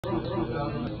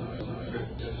Hello,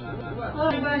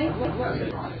 everybody.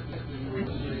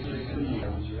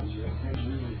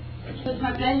 So it's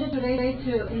my pleasure today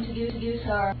to introduce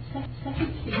our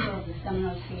second speaker of the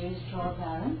seminar series, Dror.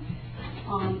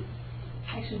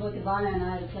 Actually, both Ivana and I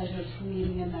had the pleasure of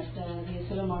meeting him at the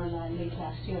Achievable late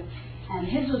last year. And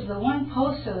his was the one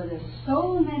poster that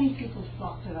so many people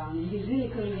flocked around, and we really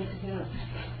couldn't get to hear him.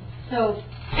 So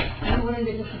we wouldn't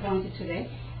be disappointed today.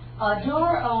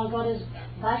 Dror got his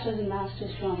bachelor's and master's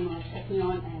from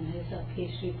Technion and his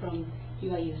PhD from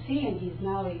UIUC, and he's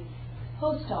now a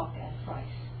postdoc at Price.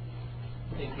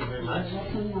 Thank you very much. Let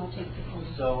him now take the floor.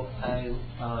 So I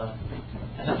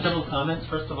have several comments.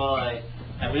 First of all,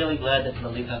 I'm really glad that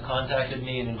Malika contacted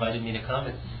me and invited me to come.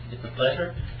 It's a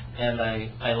pleasure, and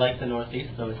I like the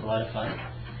Northeast, so it's a lot of fun.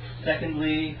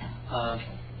 Secondly,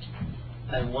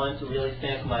 I want to really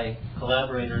thank my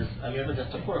collaborators, Amir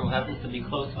Mudastapur, who happens to be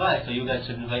close by, so you guys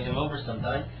should invite him over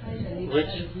sometime.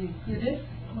 You did?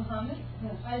 Mohammed?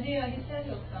 Yes. I did. He said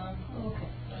he'll come. Oh, okay.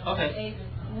 Okay.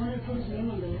 I wanted to put his name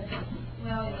on the list.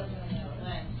 Well, he doesn't have a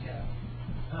name, so.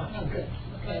 Oh, good.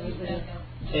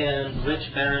 Okay. And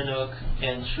Rich Baranuk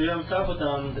and Sriram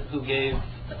Sarvadam, who gave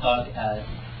a talk at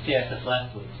CXS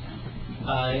last week.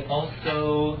 I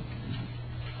also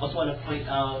want to point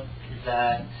out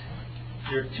that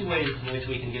there are two ways in which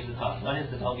we can give the talk. One is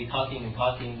that I'll be talking and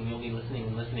talking, and you'll be listening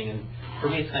and listening, and for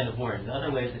me it's kind of boring. The other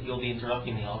way is that you'll be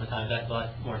interrupting me all the time. That's a lot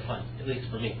more fun, at least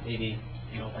for me. Maybe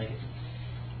you don't like it.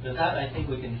 With that, I think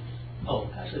we can...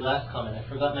 Oh, actually, last comment. I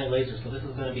forgot my laser, so this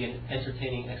is going to be an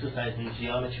entertaining exercise in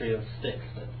geometry of sticks,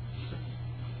 but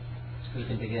we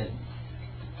can begin.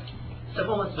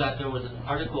 Several months back, there was an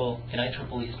article in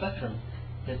IEEE Spectrum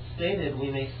that stated we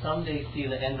may someday see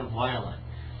the end of wireline.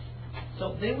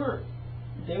 So they were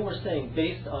saying,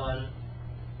 based on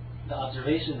the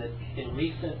observation that in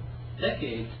recent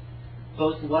decades,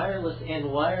 both wireless and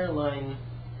wireline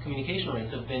communication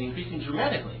rates have been increasing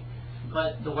dramatically,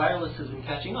 but the wireless has been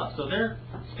catching up. So their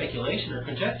speculation or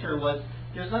conjecture was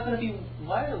there's not going to be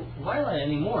wireline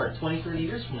anymore 20, 30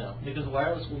 years from now because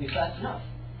wireless will be fast enough.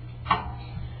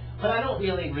 But I don't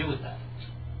really agree with that.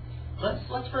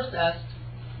 Let's first ask,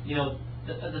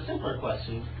 the simpler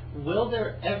question: will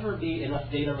there ever be enough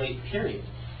data rate, period?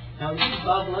 Now,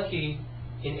 Bob Lucky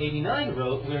in '89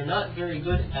 wrote, we're not very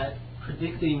good at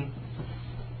predicting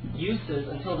uses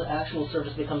until the actual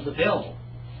service becomes available.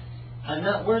 I'm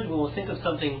not worried we will think of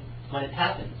something when it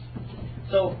happens.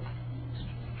 So,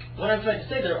 what I'm trying to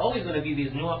say, there are always going to be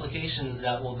these new applications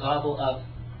that will gobble up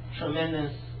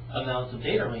tremendous amounts of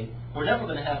data rate. We're never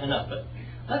going to have enough, but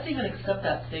let's even accept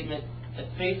that statement at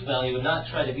face value and not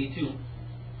try to be too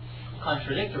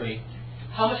contradictory.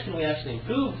 How much can we actually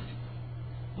improve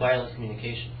wireless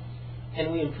communication?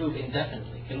 Can we improve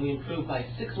indefinitely? Can we improve by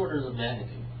 6 orders of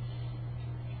magnitude?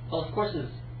 Well, of course,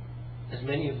 as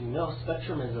many of you know,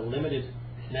 spectrum is a limited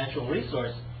natural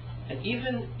resource, and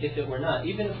even if it were not,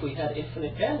 even if we had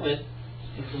infinite bandwidth,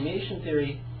 information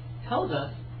theory tells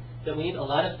us that we need a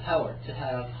lot of power to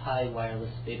have high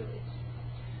wireless data rates.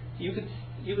 You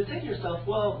would say to yourself,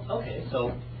 well, okay,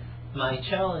 so my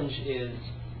challenge is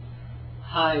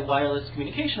high wireless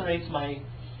communication rates. My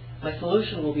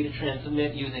solution will be to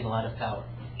transmit using a lot of power.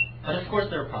 But of course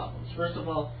there are problems. First of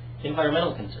all,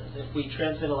 environmental concerns. If we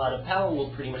transmit a lot of power,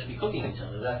 we'll pretty much be cooking each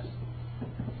other. That's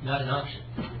not an option.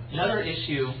 Another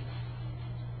issue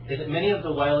is that many of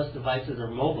the wireless devices are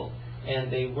mobile,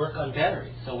 and they work on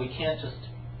batteries. So we can't just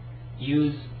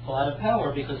use a lot of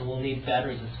power because we'll need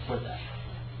batteries to support that.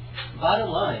 Bottom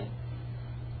line,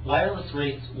 wireless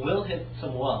rates will hit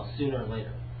some walls sooner or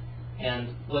later.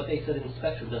 And what they said in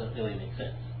Spectrum doesn't really make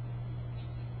sense.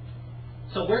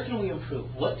 So where can we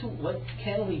improve? What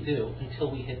can we do until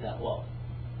we hit that wall?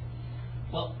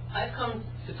 Well, I've come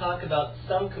to talk about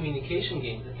some communication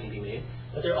gains that can be made,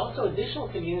 but there are also additional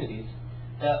communities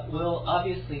that will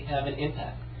obviously have an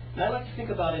impact. And I like to think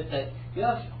about it that you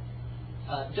have,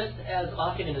 just as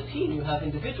often in a team, you have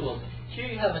individuals. Here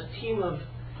you have a team of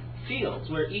fields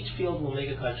where each field will make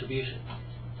a contribution.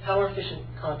 Power efficient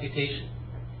computation,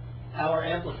 power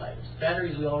amplifiers,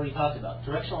 batteries we already talked about,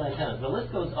 directional antennas. The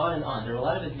list goes on and on. There are a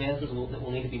lot of advances that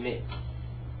will need to be made.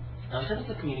 Now, in terms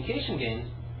of communication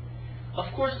gains, of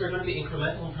course there are going to be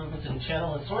incremental improvements in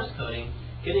channel and source coding,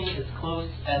 getting as close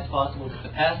as possible to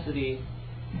capacity,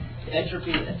 to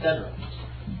entropy, etc.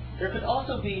 There could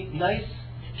also be nice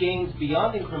gains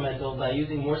beyond incremental by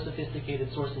using more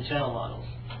sophisticated source and channel models.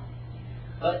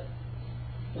 But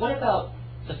what about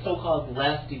the so-called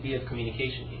last dB of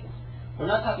communication gains? We're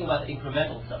not talking about the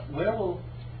incremental stuff.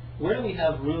 Where do we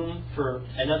have room for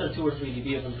another 2 or 3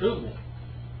 dB of improvement?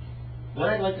 What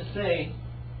I'd like to say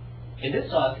in this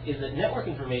talk is that network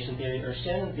information theory, or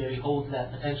Shannon theory, holds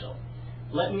that potential.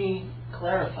 Let me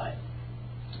clarify.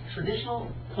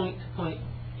 Traditional point-to-point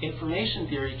information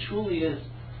theory truly is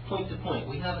point-to-point.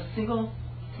 We have a single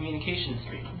communication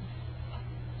stream.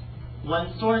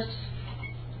 One source,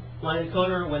 one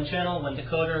encoder, one channel, one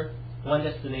decoder, one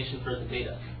destination for the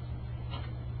data.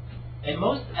 And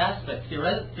most aspects,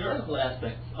 theoretical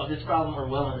aspects of this problem are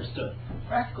well understood.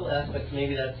 Practical aspects,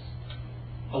 maybe that's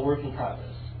a work in progress.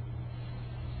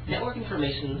 Network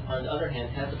information, on the other hand,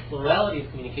 has a plurality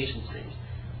of communication streams.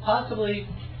 Possibly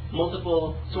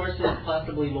multiple sources,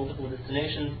 possibly multiple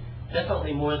destinations,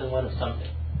 definitely more than one of something.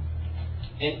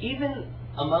 And even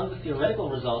among the theoretical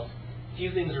results,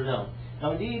 few things are known.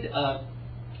 Now indeed,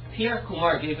 Pierre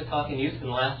Kumar gave a talk in Houston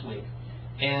last week,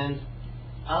 and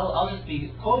I'll just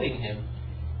be quoting him.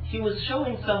 He was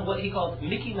showing some what he called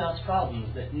Mickey Mouse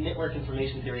problems that network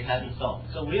information theory hadn't solved.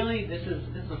 So really, this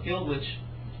is a field which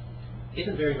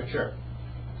isn't very mature.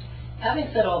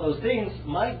 Having said all those things,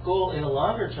 my goal in the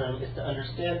longer term is to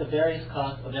understand the various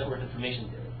costs of network information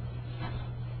theory.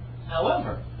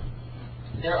 However,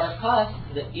 there are costs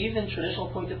that even traditional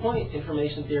point-to-point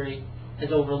information theory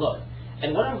has overlooked.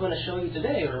 And what I'm going to show you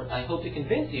today, or I hope to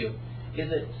convince you, is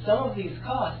that some of these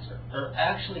costs are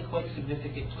actually quite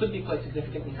significant, could be quite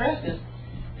significant in practice,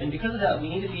 and because of that, we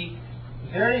need to be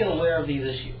very aware of these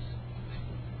issues.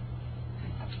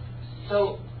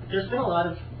 So, there's been a lot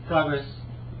of progress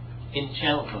in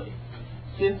channel coding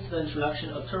since the introduction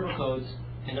of turbocodes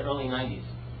in the early 90s.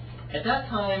 At that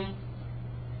time,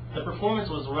 the performance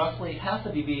was roughly half a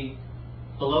dB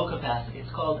below capacity.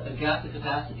 It's called a gap to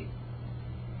capacity.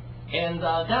 And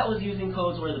that was using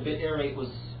codes where the bit error rate was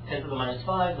 10 to the minus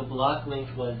 5, the block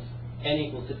length was n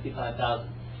equals 65,000.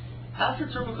 After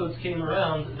turbocodes came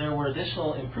around, there were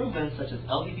additional improvements such as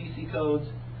LDPC codes,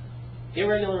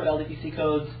 irregular LDPC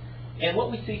codes, and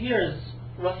what we see here is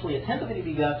roughly a 10th of a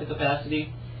dB gap to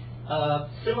capacity,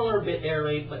 similar bit error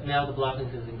rate, but now the block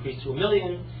length has increased to 1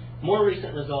 million. More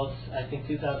recent results, I think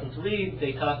 2003,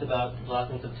 they talked about the block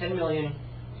length of 10 million,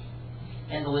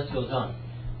 and the list goes on.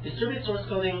 Distributed source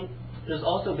coding, there's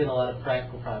also been a lot of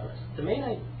practical progress. The main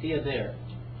idea there,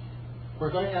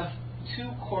 we're going to have two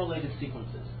correlated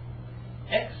sequences.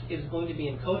 X is going to be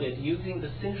encoded using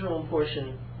the syndrome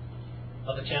portion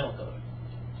of a channel code.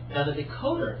 Now the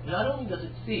decoder, not only does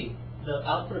it see the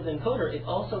output of the encoder, it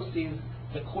also sees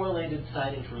the correlated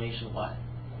side information Y.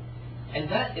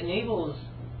 And that enables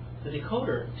the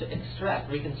decoder to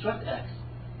reconstruct X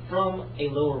from a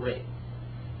lower rate.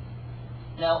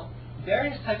 Now,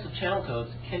 various types of channel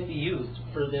codes can be used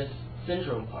for this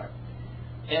syndrome part.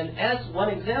 And as one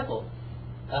example,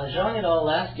 Zhang et al.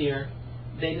 Last year,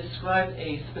 they described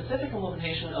a specific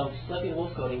implementation of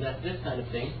Slepian-Wolf coding, that's this kind of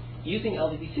thing, using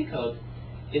LDPC code.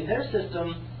 In their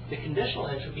system, the conditional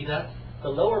entropy, that's the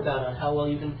lower bound on how well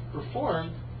you can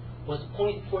perform, was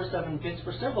 0.47 bits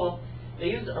per symbol. They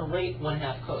used a rate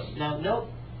 1/2 code. Now note,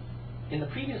 in the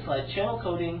previous slide, channel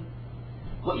coding,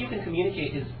 what you can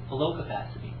communicate is below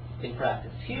capacity in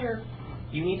practice. Here,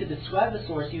 you need to describe the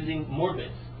source using more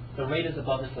bits. The rate is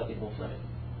above the Slepian-Wolf limit.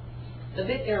 The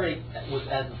bit error rate was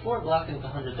as before, block length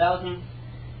 100,000.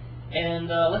 And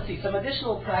let's see, some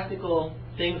additional practical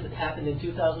things that happened in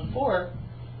 2004.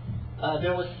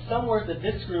 There was some work that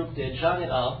this group did, Zhang et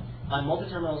al., on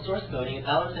multi-terminal source coding. At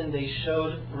Allerton, they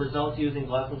showed results using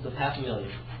block lengths of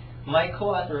 500,000. My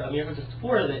co-author, Amir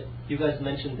Kapoor, that you guys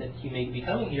mentioned that he may be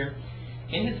coming here,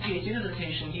 in his PhD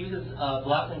dissertation, he uses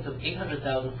block lengths of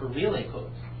 800,000 for relay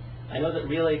codes. I know that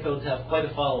relay codes have quite a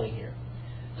following here.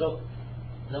 So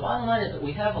the bottom line is that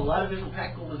we have a lot of different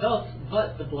practical results,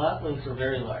 but the block lengths are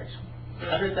very large.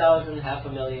 100,000,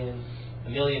 500,000,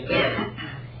 1 million.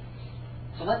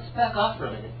 So let's back off for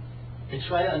a minute and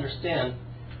try to understand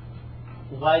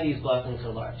why these block lengths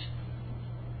are large.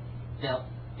 Now,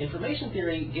 information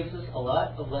theory gives us a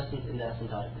lot of lessons in the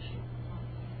asymptotic machine.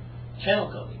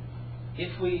 Channel coding.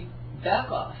 If we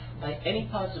back off by any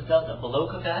positive delta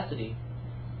below capacity,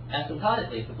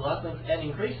 asymptotically, if the block length n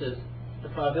increases, the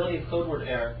probability of code word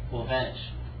error will vanish.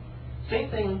 Same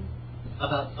thing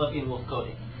about Slepian-Wolf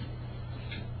coding.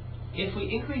 If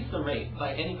we increase the rate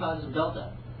by any positive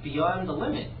delta beyond the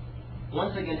limit,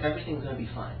 once again, everything's going to be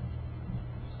fine.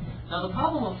 Now the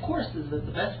problem, of course, is that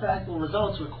the best practical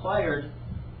results required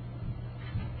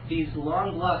these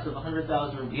long blocks of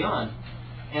 100,000 or beyond.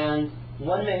 And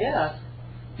one may ask,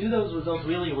 do those results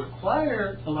really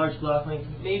require a large block length?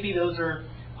 Maybe those are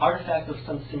artifacts of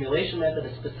some simulation method,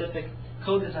 a specific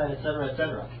code design, etc.,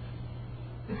 etc.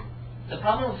 The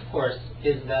problem, of course,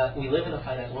 is that we live in a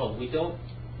finite world. We don't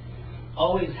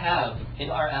always have, in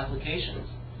our applications,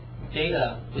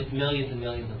 data with millions and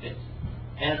millions of bits.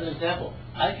 As an example,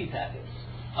 IP packets,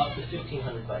 up to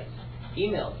 1,500 bytes.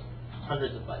 Emails,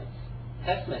 hundreds of bytes.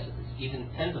 Text messages, even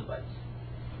tens of bytes.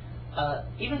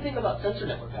 Even think about sensor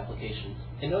network applications.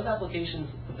 In those applications,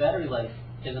 the battery life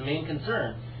is a main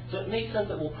concern, so it makes sense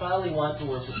that we'll probably want to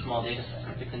work with small data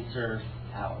sets to conserve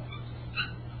power.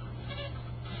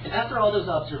 And after all those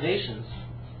observations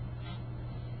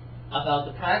about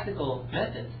the practical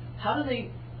methods, how do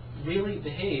they really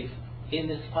behave in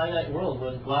this finite world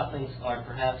where the block lengths are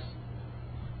perhaps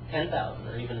 10,000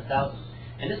 or even 1,000?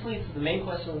 And this leads to the main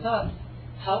question of the talk: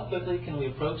 how quickly can we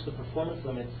approach the performance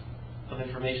limits of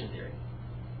information theory?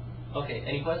 Okay,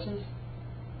 any questions?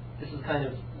 This is,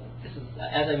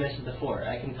 as I mentioned before,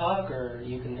 I can talk or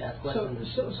you can ask questions.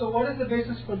 So what is the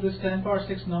basis for this 10 power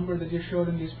 6 number that you showed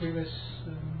in these previous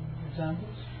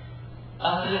examples?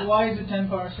 Why is it 10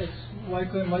 power 6? Why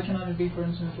cannot it be, for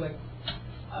instance, like,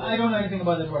 I don't know anything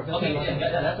about that work. That's okay,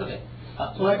 that's okay.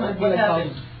 So why can't it be like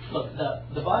 1,000? Look,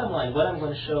 the bottom line, what I'm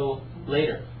going to show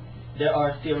later, there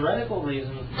are theoretical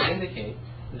reasons to indicate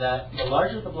that the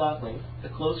larger the block length, the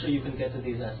closer you can get to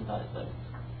these asymptotic limits.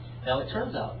 Now, it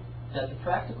turns out that the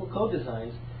practical code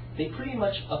designs, they pretty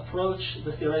much approach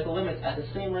the theoretical limits at the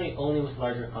same rate, only with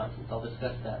larger constants. I'll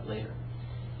discuss that later.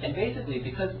 And basically,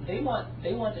 because they want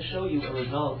to show you a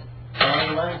result along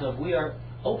the lines of we are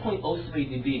 0.03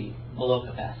 dB below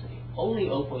capacity, only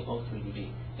 0.03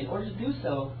 dB. In order to do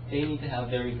so, they need to have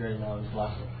very, very long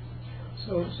block lengths.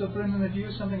 So for instance, if you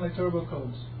use something like turbo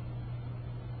codes,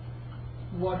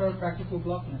 what are practical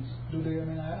block lengths? Do they? I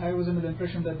mean, I was under the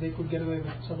impression that they could get away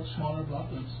with sort of smaller block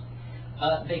lengths.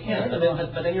 They can,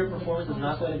 but then your performance is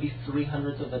not going to be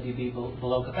 0.03 of a dB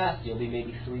below capacity. It'll be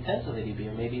maybe 0.3 of a dB,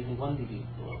 or maybe even 1 dB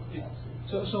below capacity.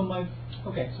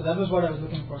 So that was what I was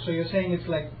looking for. So you're saying it's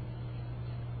like,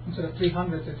 instead of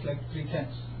 300, it's like 0.3.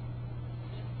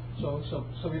 So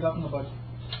we're talking about,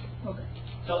 okay.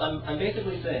 So I'm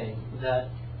basically saying that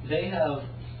they have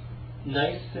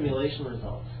nice simulation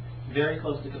results, very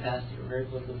close to capacity, or very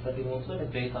close to the setting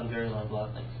limit based on very long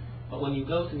block lengths. But when you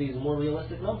go to these more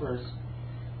realistic numbers,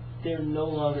 they're no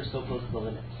longer so close to the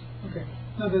limits. Okay.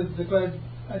 No,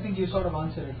 I think you sort of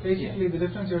answered it. Basically, the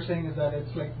difference you're saying is that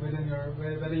it's like within your,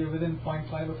 whether you're within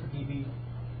 0.5 of a dB,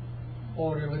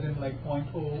 or you're within like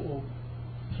 0.003 or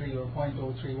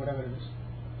 0.03, whatever it is.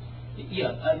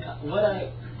 Yeah,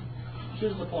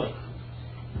 here's the point.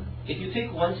 If you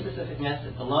take one specific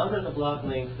method, the longer the block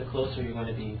length, the closer you're going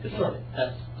to be to the limit.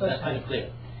 That's kind of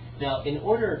clear. Now, in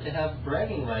order to have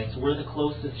bragging rights, we're the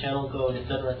closest channel code, et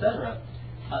cetera,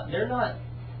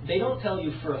 they don't tell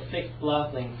you for a fixed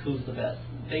block length who's the best.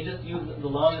 They just use the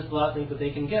longest block length that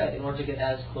they can get in order to get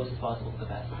as close as possible to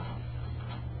capacity.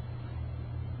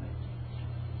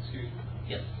 Excuse me.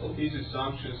 Yes. All these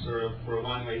assumptions are for a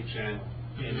one-way channel.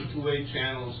 In two-way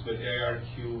channels with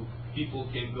ARQ, people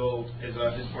can go, as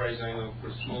far as I know,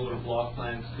 for smaller block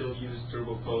lengths, still use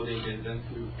turbo coding, and then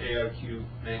through ARQ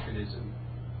mechanism,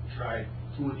 try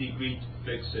to a degree to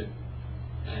fix it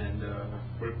and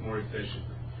work more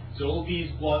efficiently. So all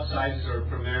these block sizes are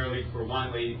primarily for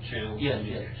one-way channel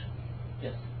communication.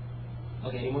 Yes.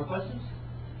 Okay, any more questions?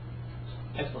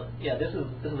 Excellent. Yeah, this is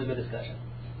a good discussion.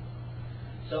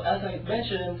 So as I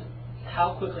mentioned,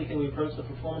 how quickly can we approach the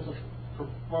performance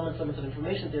limits of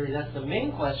information theory? That's the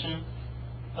main question,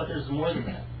 but there's more than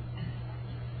that.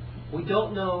 We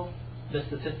don't know the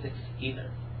statistics either.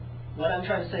 What I'm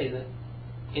trying to say is that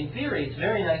in theory, it's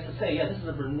very nice to say, yeah, this is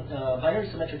a binary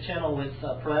symmetric channel with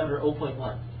parameter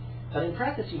 0.1. But in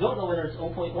practice, you don't know whether it's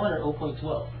 0.1 or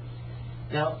 0.12.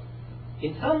 Now,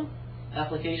 in some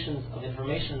applications of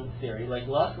information theory, like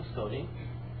lossless coding,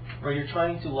 where you're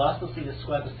trying to losslessly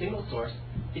describe a single source,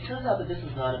 it turns out that this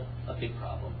is not a big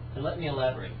problem. And let me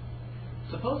elaborate.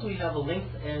 Suppose we have a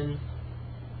length n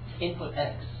input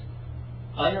x,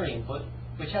 binary input,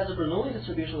 which has a Bernoulli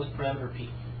distribution with parameter p.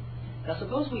 Now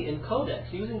suppose we encode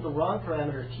x using the wrong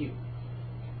parameter q.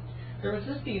 There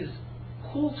exist these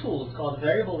cool tools called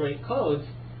variable rate codes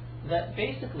that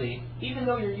basically, even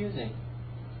though you're using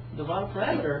the wrong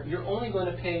parameter, you're only going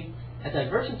to pay a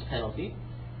divergence penalty,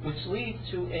 which leads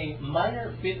to a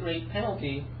minor bit rate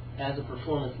penalty as a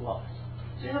performance loss.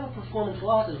 So you have a performance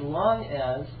loss as long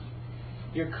as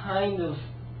you're kind of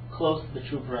close to the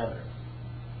true parameter.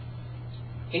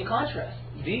 In contrast,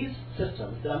 these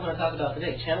systems that I'm going to talk about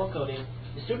today, channel coding,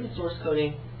 distributed source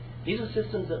coding, these are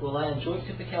systems that rely on joint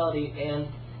typicality, and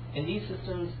in these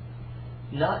systems,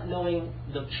 not knowing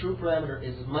the true parameter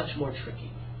is much more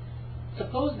tricky.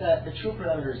 Suppose that the true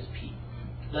parameter is p,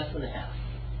 less than a half,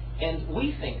 and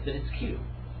we think that it's q,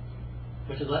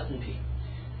 which is less than p.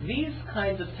 These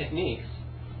kinds of techniques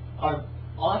are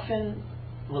often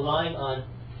relying on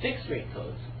fixed rate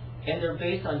codes, and they're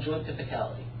based on joint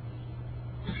typicality.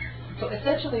 So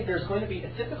essentially, there's going to be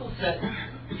a typical set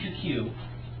to Q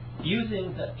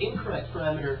using the incorrect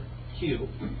parameter Q,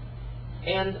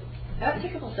 and that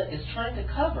typical set is trying to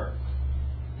cover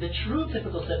the true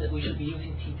typical set that we should be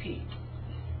using TP.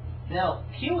 Now,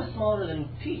 Q is smaller than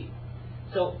P,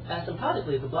 so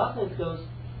asymptotically, the block length goes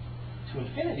to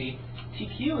infinity,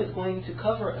 TQ is going to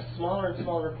cover a smaller and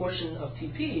smaller portion of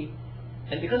TP,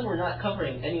 and because we're not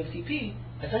covering any of TP,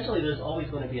 essentially there's always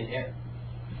going to be an error.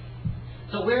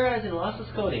 So whereas in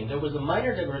lossless coding there was a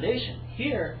minor degradation,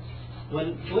 here,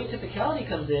 when joint typicality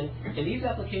comes in these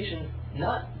applications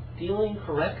not dealing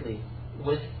correctly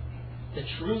with the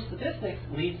true statistics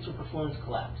leads to performance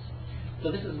collapse.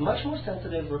 So this is much more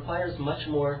sensitive, requires much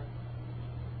more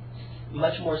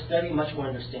study, much more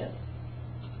understanding.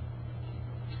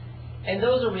 And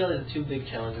those are really the two big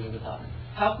challenges of the topic.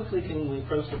 How quickly can we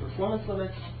approach the performance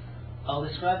limits? I'll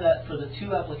describe that for the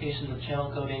two applications of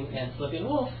channel coding and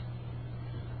Slepian-Wolf.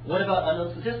 What about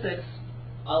unknown statistics?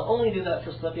 I'll only do that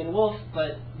for Slepian-Wolf,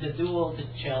 but the dual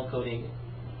channel coding,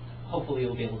 hopefully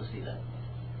you'll be able to see that.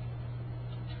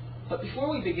 But before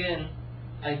we begin,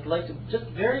 I'd like to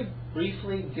just very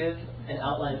briefly give an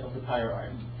outline of the prior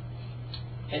art.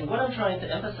 And what I'm trying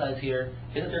to emphasize here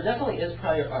is that there definitely is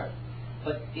prior art,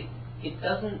 but it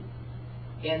doesn't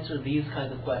answer these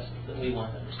kinds of questions that we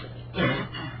want to understand.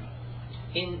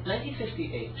 In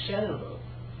 1958, Shannon wrote,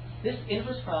 "This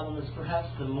inverse problem is perhaps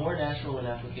the more natural in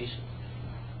application.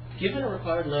 Given a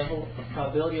required level of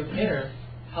probability of error,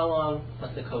 how long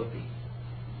must the code be?"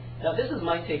 Now this is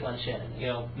my take on Shannon.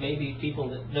 Maybe people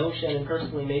that know Shannon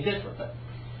personally may differ, but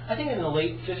I think in the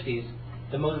late 50s,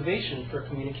 the motivation for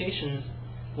communication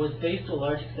was based to a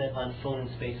large extent on phone and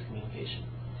space communication.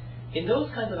 In those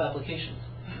kinds of applications,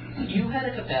 you had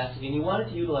a capacity and you wanted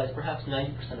to utilize perhaps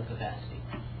 90% of capacity.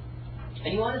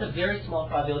 And you wanted a very small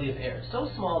probability of error, so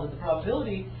small that the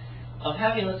probability of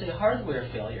having, let's say, a hardware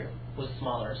failure was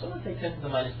smaller, so let's say 10 to the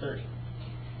minus 30.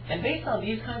 And based on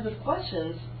these kinds of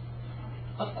questions,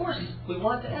 of course, we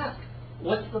want to ask,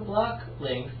 what's the block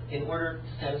length in order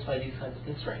to satisfy these kinds of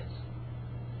constraints?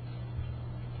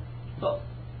 But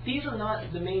these are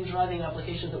not the main driving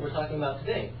applications that we're talking about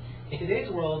today. In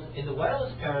today's world, in the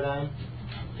wireless paradigm,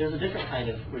 there's a different kind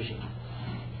of regime.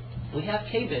 We have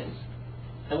k-bits,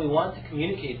 and we want to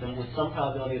communicate them with some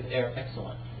probability of error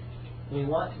epsilon. We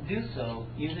want to do so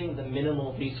using the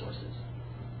minimal resources.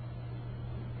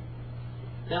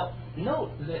 Now,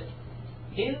 note that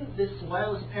in this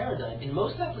wireless paradigm, in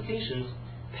most applications,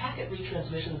 packet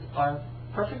retransmissions are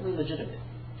perfectly legitimate.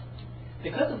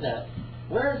 Because of that,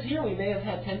 whereas here we may have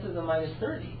had 10 to the minus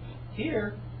 30,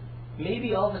 here,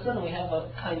 maybe all of a sudden we have a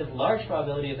kind of large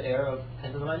probability of error of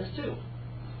 10 to the minus 2.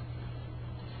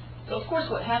 So of course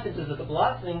what happens is that the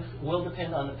block length will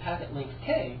depend on the packet length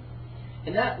k,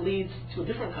 and that leads to a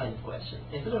different kind of question.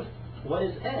 Instead of what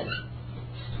is n,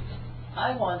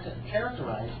 I want to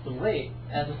characterize the rate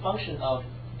as a function of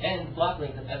n block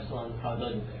length and epsilon, the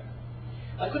probability of error.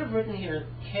 I could have written here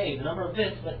k, the number of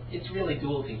bits, but it's really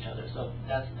dual to each other, so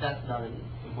that's not an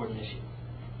important issue.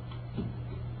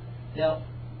 Now,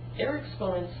 error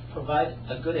exponents provide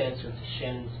a good answer to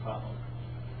Shannon's problem.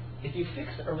 If you fix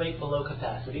a rate below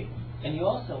capacity, and you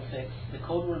also fix the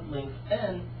codeword length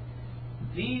n,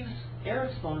 these error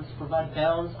exponents provide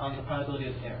bounds on the probability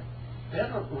of error. We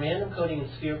have a random coding and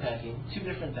sphere packing, two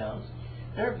different bounds.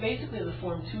 They're basically of the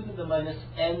form 2 to the minus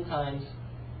n times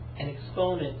an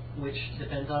exponent which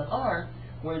depends on r,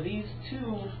 where these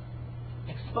two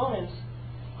exponents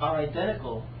are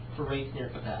identical for rates near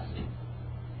capacity.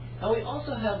 Now we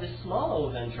also have this small o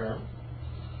of n term.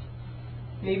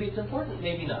 Maybe it's important,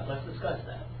 maybe not. Let's discuss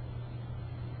that.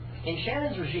 In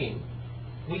Shannon's regime,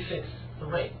 we fix the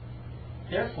rate.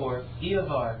 Therefore, E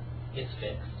of r is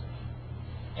fixed.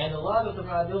 And the log of the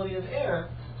probability of error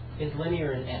is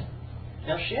linear in n.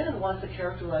 Now Shannon wants to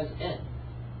characterize n.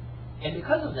 And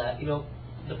because of that,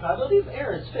 the probability of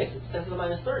error is fixed. It's 10 to the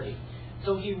minus 30.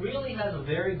 So he really has a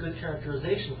very good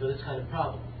characterization for this kind of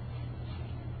problem.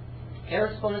 Error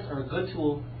exponents are a good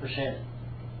tool for Shannon.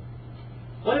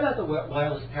 What about the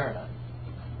wireless paradigm?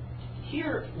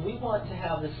 Here, we want to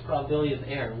have this probability of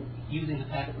error using the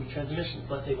packet retransmission,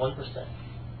 let's say 1%.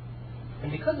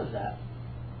 And because of that,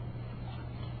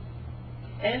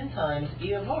 n times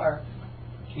E of r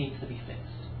needs to be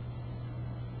fixed.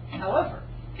 However,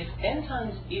 if n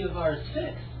times E of r is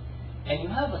fixed, and you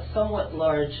have a somewhat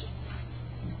large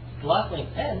block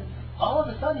length n, all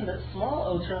of a sudden that small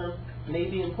o term may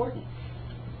be important.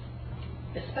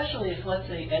 Especially if, let's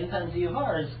say, n times E of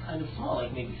r is kind of small,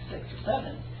 like maybe 6 or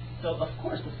 7. So, of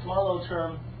course, the small o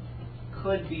term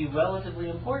could be relatively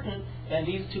important, and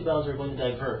these two bounds are going to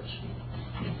diverge.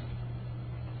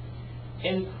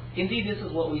 And indeed, this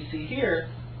is what we see here.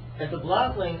 As the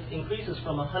block length increases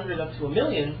from 100 up to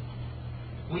 1,000,000,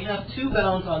 we have two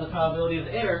bounds on the probability of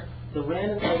error, the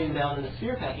random coding bound and the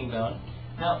sphere packing bound.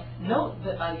 Now, note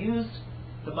that I used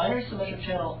the binary symmetric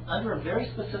channel under a very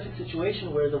specific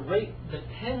situation where the rate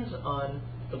depends on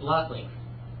the block length.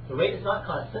 The rate is not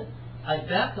constant. I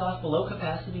backed off below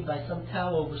capacity by some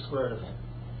tau over square root of n.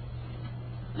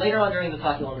 Later on during the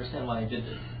talk, you'll understand why I did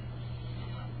this.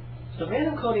 The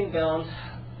random coding bound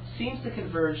seems to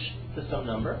converge to some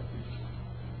number.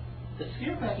 The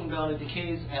sphere packing bound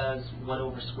decays as 1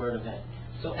 over square root of n.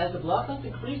 So as the block length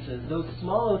increases, those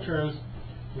small o terms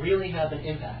really have an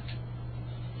impact.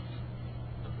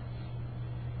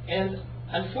 And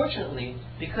unfortunately,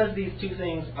 because these two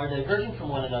things are diverging from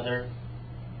one another,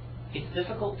 it's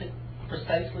difficult to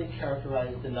precisely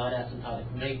characterize the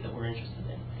non-asymptotic rate that we're interested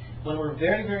in. When we're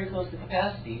very, very close to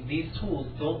capacity, these tools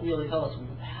don't really tell us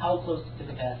how close to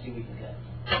capacity we can get.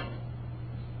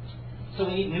 So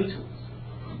we need new tools.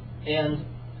 And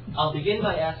I'll begin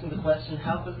by asking the question,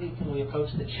 how quickly can we approach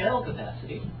the channel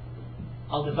capacity?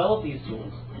 I'll develop these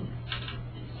tools.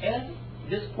 And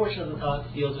this portion of the talk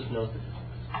deals with node statistics.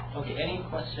 Okay, any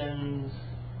questions?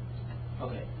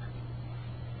 Okay.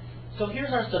 So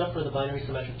here's our setup for the binary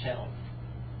symmetric channel.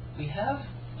 We have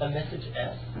a message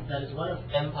S that is one of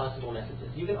m possible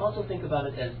messages. You can also think about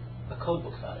it as a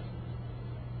codebook size.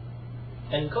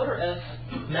 And encoder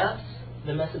F maps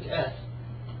the message S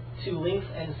to length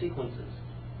and sequences.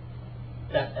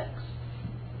 That's X.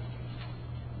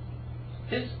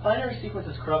 This binary sequence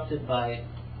is corrupted by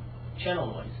channel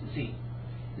noise, Z.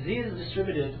 Z is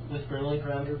distributed with Bernoulli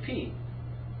parameter P,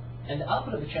 and the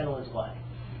output of the channel is Y.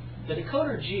 The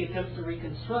decoder G attempts to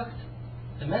reconstruct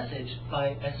the message by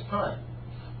S prime,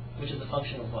 which is a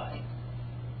function of Y.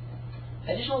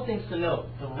 Additional things to note,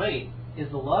 the rate is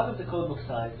the log of the codebook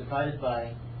size divided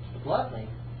by the block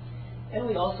length, and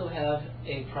we also have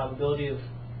a probability of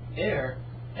error,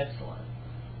 epsilon.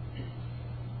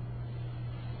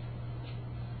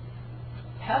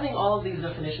 Having all of these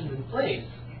definitions in place,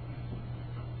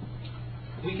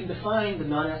 we can define the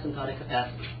non-asymptotic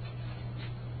capacity.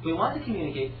 We want to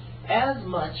communicate as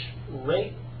much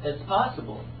rate as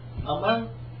possible among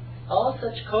all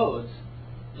such codes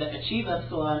that achieve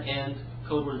epsilon and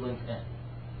codeword length n.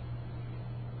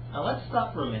 Now let's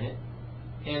stop for a minute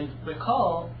and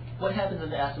recall what happens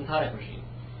in the asymptotic regime.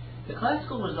 The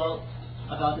classical result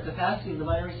about the capacity of the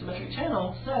binary symmetric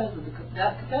channel says that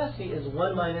that capacity is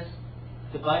 1 minus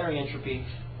the binary entropy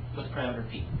with parameter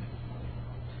p.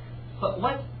 But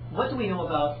what do we know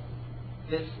about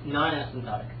this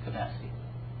non-asymptotic capacity?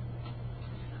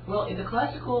 Well, in the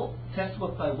classical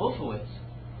textbook by Wolfowitz,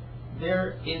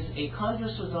 there is a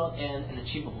converse result and an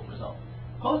achievable result.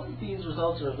 Both of these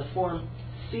results are of the form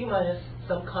c minus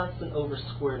some constant over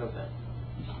square root of n.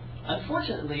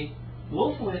 Unfortunately,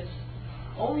 Wolfowitz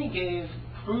only gave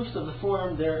proofs of the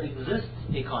form there exists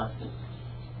a constant.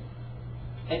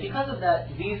 And because of that,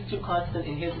 these two constants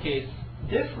in his case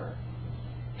differ.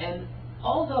 And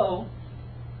although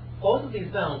both of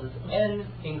these bounds, as n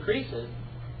increases,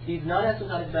 these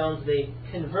non-asymptotic bounds, they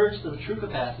converge to the true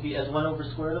capacity as 1 over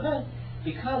square root of n.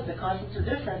 Because the constants are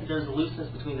different, there's a looseness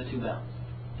between the two bounds.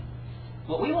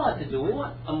 What we want to do, we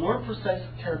want a more precise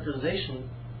characterization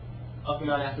of the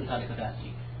non-asymptotic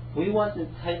capacity. We want to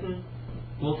tighten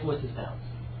Wolfowitz's bounds.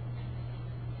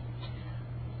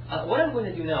 What I'm going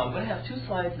to do now, I'm going to have two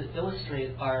slides that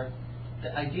illustrate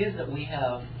the ideas that we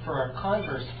have for our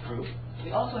converse proof.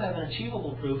 We also have an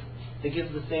achievable proof that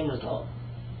gives the same result.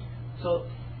 So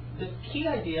the key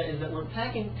idea is that we're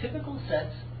packing typical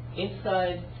sets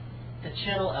inside the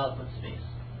channel output space.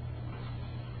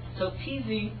 So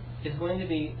TZ is going to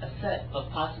be a set of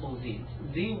possible Z's.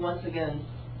 Z, once again,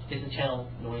 is a channel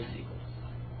noise sequence.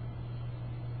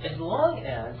 As long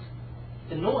as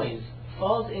the noise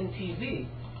falls in TZ,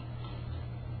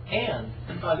 and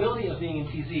the probability of being in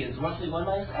TZ is roughly 1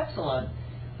 minus epsilon,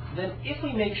 then if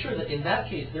we make sure that in that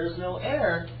case there's no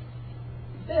error,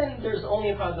 then there's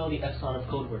only a probability epsilon of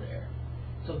codeword error.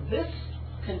 So this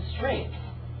constraint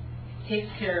takes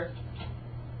care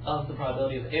of the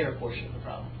probability of error portion of the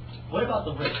problem. What about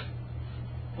the rate?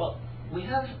 Well, we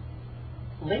have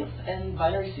length and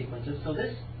binary sequences, so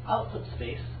this output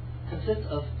space consists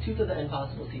of 2 to the n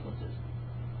possible sequences.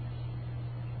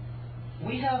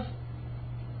 We have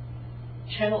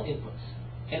channel inputs,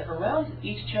 and around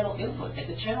each channel input, at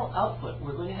the channel output,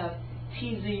 we're going to have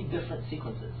TZ different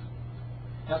sequences.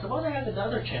 Now suppose I have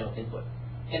another channel input,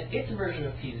 and its version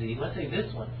of TZ, let's say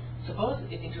this one, suppose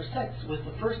it intersects with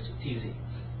the first TZ,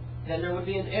 then there would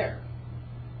be an error.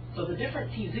 So the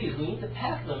different TZs, we need to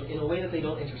pack them in a way that they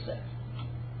don't intersect.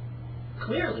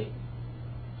 Clearly,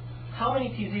 how many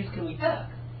TZs can we pack?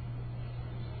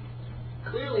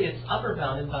 Clearly, it's upper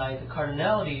bounded by the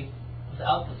cardinality of the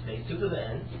alpha space, 2 to the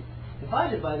n,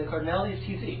 divided by the cardinality of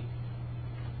TZ.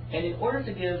 And in order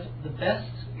to give the best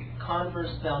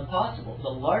converse bound possible, the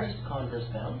largest converse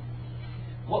bound,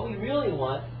 what we really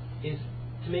want is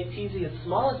to make TZ as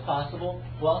small as possible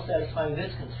while satisfying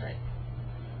this constraint.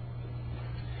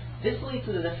 This leads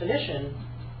to the definition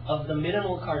of the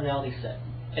minimal cardinality set.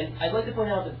 And I'd like to point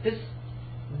out that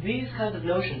these kinds of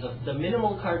notions of the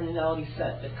minimal cardinality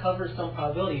set that covers some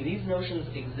probability, these notions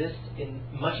exist in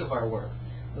much of our work.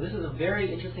 So this is a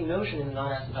very interesting notion in the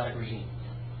non-asymptotic regime.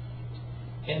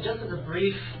 And just as a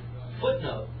brief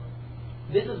footnote,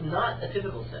 this is not a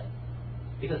typical set,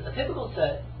 because a typical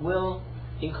set will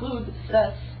include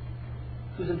sets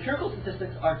whose empirical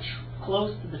statistics are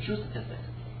close to the true statistics.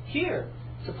 Here,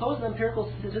 suppose the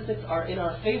empirical statistics are in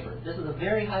our favor. This is a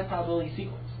very high probability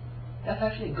sequence. That's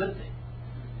actually a good thing.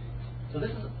 So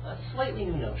this is a slightly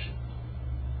new notion.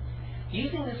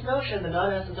 Using this notion, the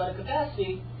non-asymptotic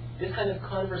capacity, this kind of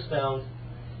converse bound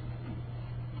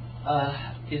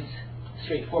is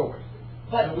straightforward.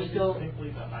 But we still... Simply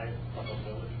the highest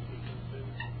probability sequences?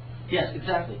 Yes,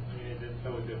 exactly. I mean, is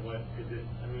it,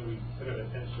 I mean, we sort of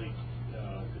essentially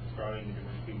describing the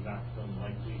difference between maximum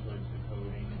likelihood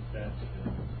decoding sets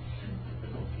and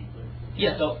typical sequence?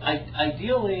 Yeah, so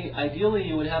ideally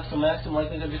you would have some maximum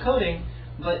likelihood decoding,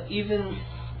 but even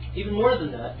more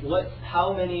than that,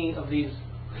 how many of these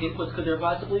inputs could there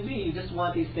possibly be? You just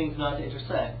want these things not to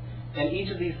intersect. And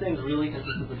each of these things really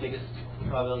consists of the biggest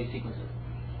probability sequences.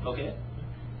 Okay?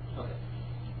 Okay.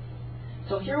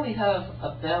 So here we have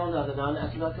a bound on the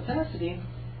non-asymptotic capacity,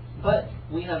 but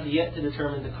we have yet to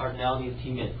determine the cardinality of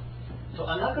T-min. So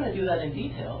I'm not going to do that in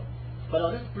detail, but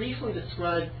I'll just briefly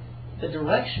describe the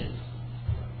direction,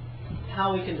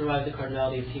 how we can derive the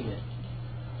cardinality of T-min.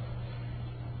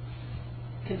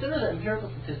 Consider the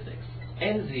empirical statistics.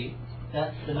 NZ,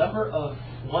 that's the number of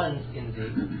ones in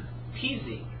Z.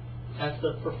 PZ, that's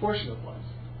the proportion of ones.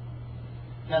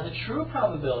 Now the true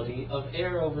probability of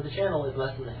error over the channel is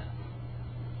less than half.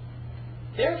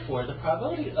 Therefore, the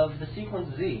probability of the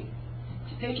sequence Z,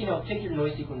 take your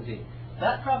noise sequence Z,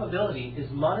 that probability is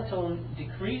monotone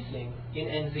decreasing in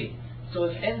NZ. So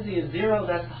if NZ is 0,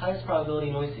 that's the highest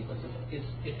probability noise sequence. If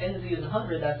NZ is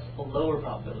 100, that's a lower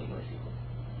probability noise sequence.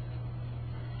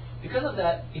 Because of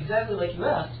that, exactly like you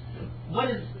asked, what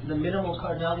is the minimal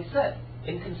cardinality set?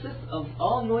 It consists of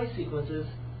all noise sequences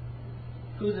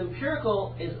whose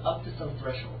empirical is up to some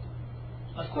threshold.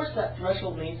 Of course, that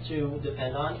threshold needs to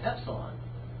depend on epsilon.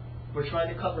 We're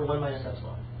trying to cover 1 minus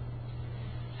epsilon.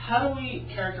 How do we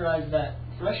characterize that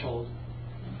threshold?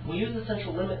 We use the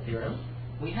central limit theorem.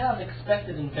 We have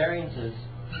expected invariances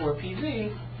for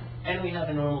PZ, and we have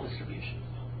a normal distribution.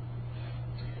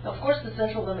 Now, of course, the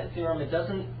central limit theorem,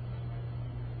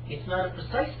 it's not a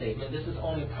precise statement. This is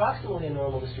only approximately a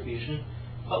normal distribution,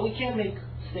 but we can make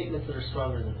statements that are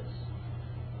stronger than this.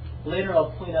 Later,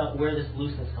 I'll point out where this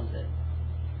looseness comes in.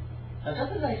 Now,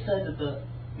 just as I said that the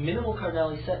minimal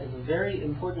cardinality set is a very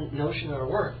important notion in our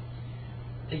work,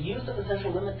 the use of the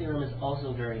central limit theorem is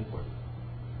also very important.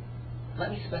 Let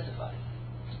me specify.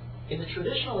 In the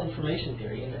traditional information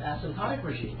theory, in the asymptotic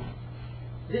regime,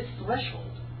 this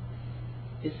threshold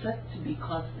is set to be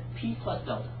constant, p plus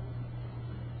delta.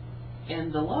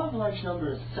 And the law of large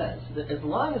numbers says that as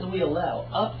long as we allow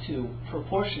up to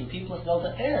proportion p plus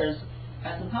delta errors,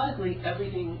 asymptotically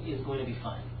everything is going to be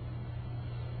fine.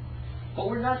 But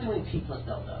we're not doing p plus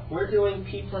delta. We're doing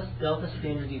p plus delta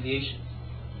standard deviations.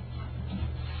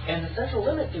 And the central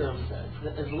limit theorem says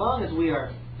that as long as we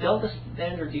are delta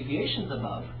standard deviations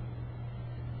above,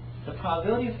 the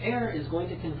probability of error is going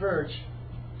to converge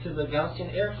to the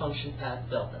Gaussian error function at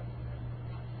delta.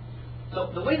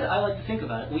 So the way that I like to think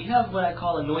about it, we have what I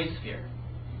call a noise sphere.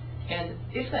 And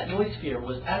if that noise sphere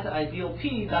was at the ideal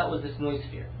p, that was this noise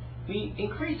sphere. We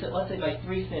increase it, let's say, by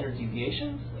 3 standard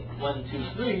deviations, like 1,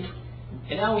 2, 3,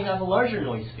 and now we have a larger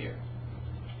noise sphere.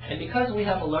 And because we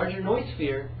have a larger noise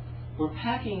sphere, we're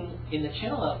packing in the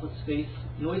channel output space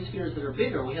noise spheres that are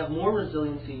bigger. We have more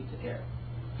resiliency to error.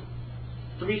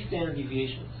 3 standard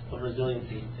deviations of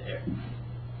resiliency to error.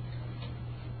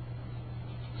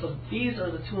 So these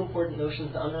are the 2 important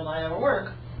notions that underlie our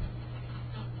work.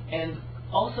 And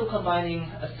also combining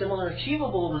a similar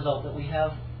achievable result that we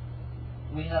have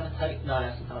a tight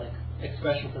non-asymptotic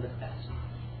expression for the capacity.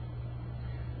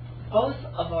 Both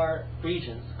of our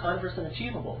regions, converse and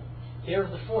achievable, they are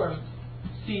of the form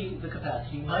C, the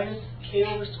capacity, minus k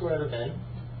over square root of n,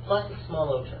 plus a small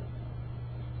o term.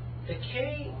 The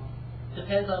k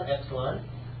depends on epsilon,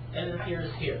 and it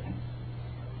appears here.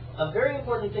 A very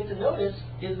important thing to notice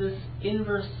is this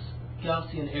inverse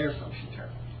Gaussian error function term.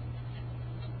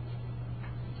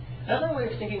 Another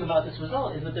way of thinking about this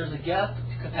result is that there's a gap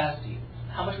to capacity,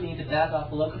 how much we need to back off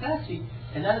below capacity,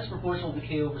 and that is proportional to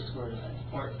k over square root of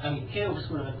n, k over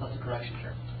square root of n plus the correction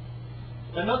term.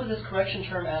 Now note that this correction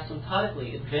term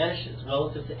asymptotically, it vanishes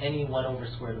relative to any 1 over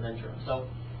square root of n term. So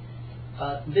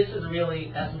this is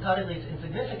really, asymptotically, it's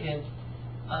insignificant.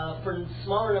 For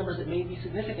smaller numbers, it may be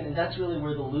significant, and that's really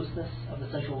where the looseness of the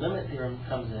central limit theorem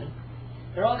comes in.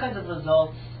 There are all kinds of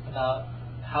results about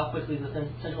how quickly the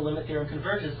central limit theorem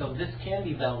converges, so this can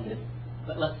be bounded,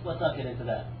 but let's not get into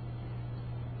that.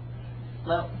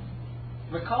 Now,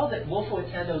 recall that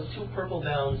Wolfowitz had those two purple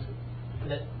bounds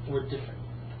that were different.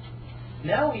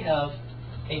 Now we have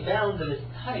a bound that is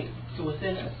tight to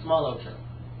within a small O term.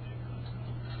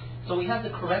 So we have the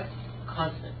correct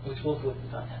constant, which Wolfowitz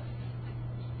does not have.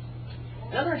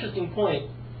 Another interesting point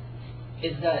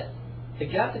is that the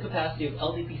gap to capacity of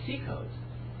LDPC codes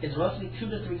is roughly 2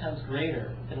 to 3 times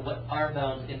greater than what our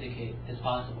bounds indicate is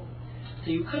possible.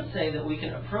 So you could say that we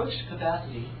can approach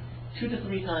capacity 2 to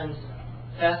 3 times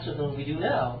faster than we do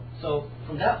now. So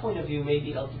from that point of view,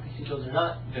 maybe LDPC codes are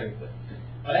not very good.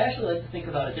 But I actually like to think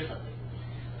about it differently.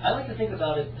 I like to think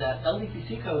about it that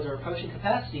LDPC codes are approaching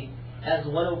capacity as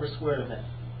 1 over square root of n.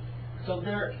 So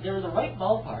they're in the right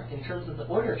ballpark in terms of the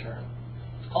order term.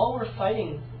 All we're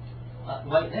fighting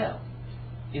right now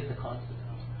is the constant.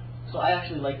 So I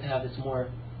actually like to have this more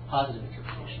positive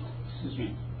interpretation. Excuse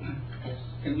me. Yes.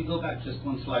 Can we go back just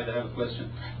one slide? I have a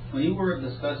question. When you were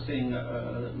discussing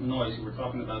noise, you were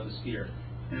talking about the sphere.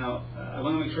 Now, I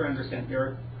want to make sure I understand. There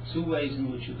are two ways in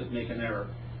which you could make an error.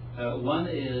 One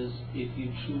is if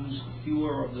you choose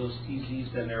fewer of those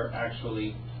TZs than there are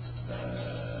actually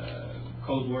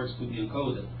code words to be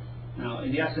encoded. Now,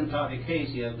 in the asymptotic case,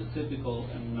 you have the typical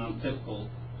and non-typical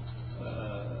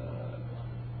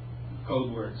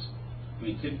code words. I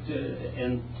mean,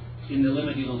 and in the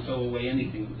limit, you don't throw away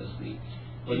anything because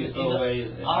what you throw away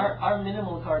is... Our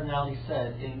minimal cardinality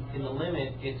set, in the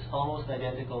limit, it's almost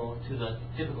identical to the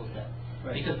typical set.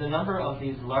 Right. Because the number of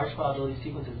these large probability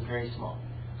sequences is very small.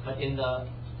 But in the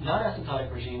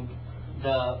non-asymptotic regime,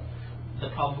 the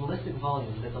probabilistic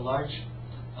volume that the large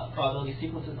probability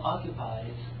sequences occupy,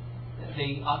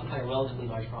 they occupy a relatively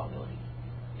large probability.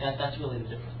 And that's really the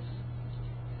difference.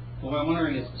 Well, what I'm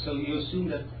wondering is, so you assume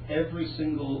that every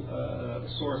single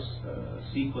source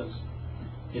sequence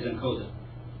is encoded,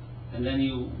 and then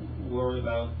you worry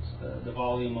about the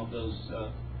volume of those.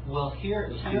 Well,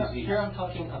 here I'm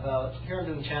talking about, here I'm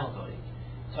doing channel coding.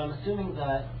 So I'm assuming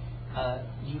that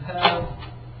you have,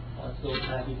 let's go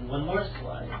back even one more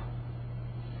slide.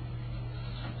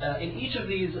 In each of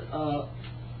these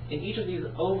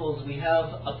ovals, we have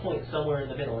a point somewhere in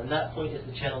the middle, and that point is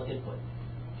the channel input.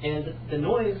 And the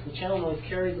noise, the channel noise,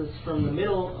 carries us from the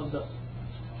middle of the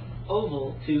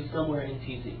oval to somewhere in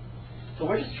TZ. So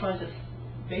we're just trying to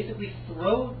basically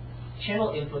throw channel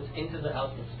inputs into the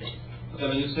output space. Okay,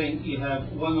 but you're saying you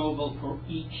have one oval for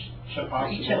each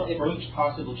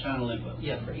possible channel input.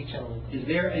 Yeah, for each channel input. Is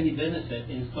there any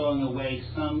benefit in throwing away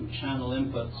some channel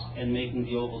inputs and making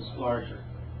the ovals larger?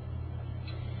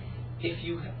 If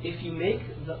you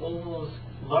make the ovals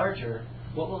larger,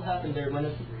 what will happen? They're going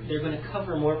to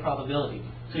cover more probability.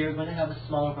 So you're going to have a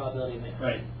smaller probability there.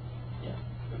 Right. Yeah.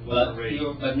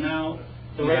 But now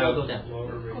the rate will go down.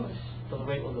 Lower rate. So the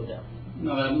rate will go down.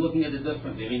 No, I'm looking at it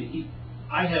differently. I mean,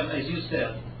 I have, as you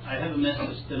said, I have a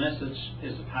message. The message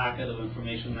is a packet of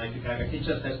information, an IP packet. It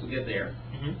just has to get there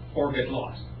or get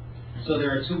lost. So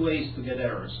there are two ways to get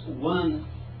errors. One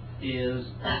is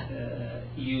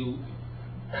you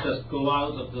just go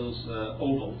out of those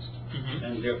ovals,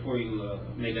 and therefore you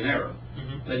make an error.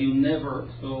 But you never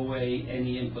throw away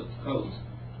any input code.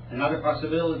 Another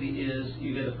possibility is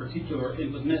you get a particular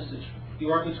input message. You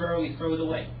arbitrarily throw it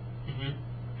away.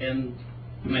 And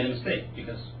you made a mistake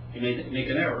because you make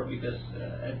an error because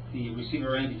at the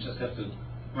receiver end you just have to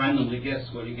randomly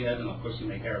guess what you get, and of course you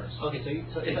make errors. Okay,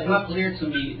 so it's not clear to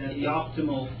me that the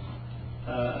optimal.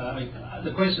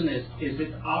 The question is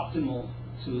it optimal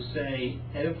to say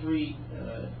every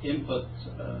input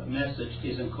message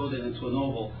is encoded into an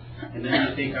oval, and then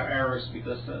we take our errors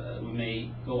because we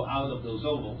may go out of those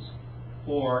ovals,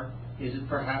 or is it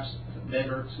perhaps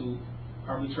better to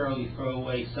arbitrarily throw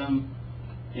away some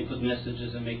input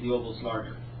messages and make the ovals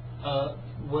larger?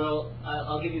 Well,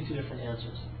 I'll give you two different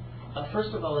answers.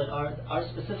 First of all, in our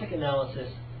specific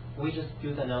analysis, we just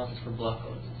do the analysis for block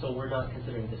codes, so we're not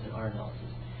considering this in our analysis.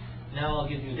 Now I'll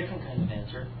give you a different kind of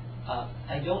answer.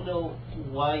 I don't know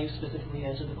why you specifically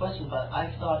answered the question, but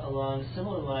I've thought along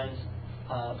similar lines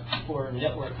for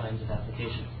network kinds of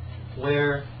applications,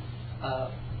 where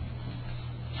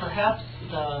perhaps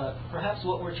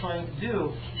what we're trying to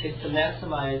do is to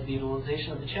maximize the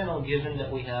utilization of the channel, given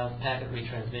that we have packet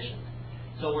retransmission.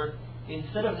 So we're,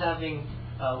 instead of having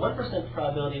 1%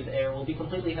 probability of error, we'll be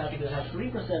completely happy to have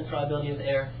 3% probability of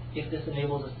error if this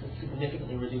enables us to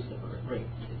significantly reduce the rate.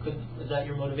 Is that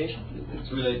your motivation?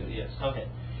 It's related, yes. Okay.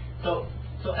 So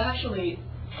actually,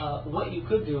 what you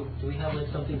could do we have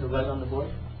like something to write on the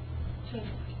board? Sure.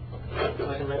 Okay. So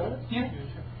I can write on it? Yeah.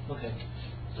 Okay.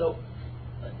 So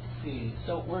let's see.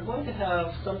 So we're going to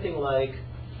have something like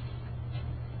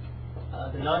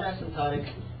the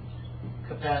non-asymptotic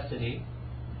capacity.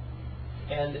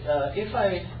 And if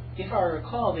I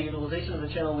recall the utilization of the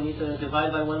channel, we need to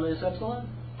divide by 1 minus epsilon.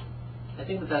 I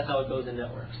think that's how it goes in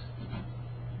networks.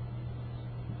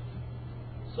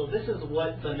 So this is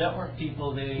what the network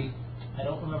people, I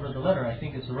don't remember the letter, I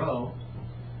think it's rho.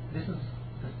 This is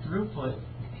the throughput.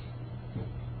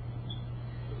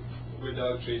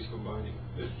 Without trace combining.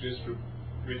 It's just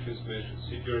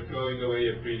retransmissions. If you're throwing away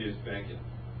a previous packet.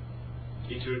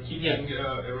 If you're keeping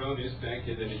erroneous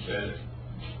packet, then it's better.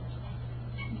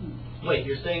 Wait,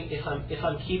 you're saying if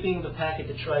I'm keeping the packet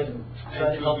to try to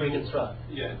help reconstruct?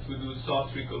 Yeah, to do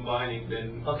soft recombining,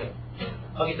 then. Okay.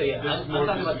 Okay, so yeah, I'm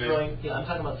talking about throwing. Yeah, I'm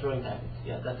talking about throwing packets.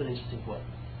 Yeah, that's an interesting point.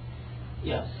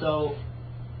 Yeah, so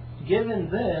given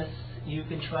this, you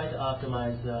can try to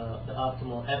optimize the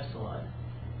optimal epsilon.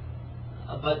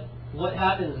 But what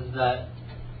happens is that,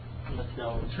 let's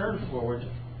now return forward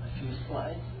a few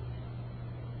slides.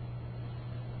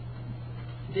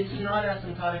 This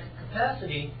non-asymptotic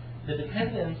capacity, the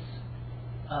dependence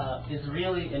is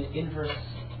really an inverse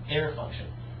error function.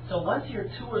 So once you're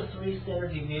 2 or 3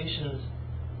 standard deviations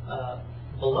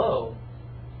below,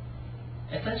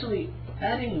 essentially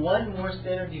adding 1 more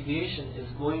standard deviation is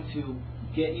going to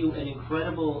get you an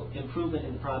incredible improvement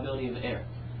in the probability of error.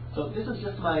 So this is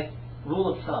just my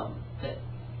rule of thumb, that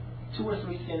 2 or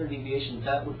 3 standard deviations,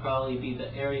 that would probably be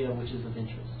the area which is of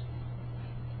interest.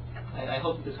 I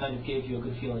hope that this kind of gave you a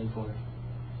good feeling for it.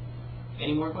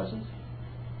 Any more questions?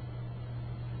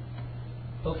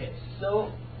 Okay,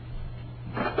 so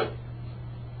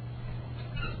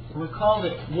recall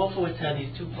that Wolfowitz had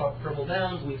these 2 purple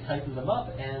bounds. We've tightened them up,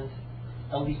 and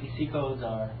LDPC codes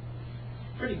are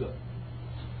pretty good.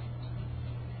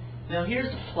 Now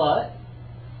here's a plot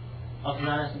of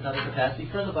non-asymptotic capacity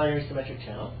for the binary symmetric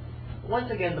channel. Once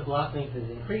again, the block length is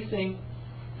increasing,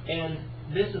 and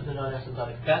this is the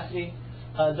non-asymptotic capacity.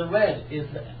 The red is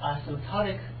the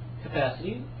asymptotic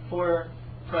capacity for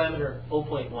parameter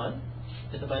 0.1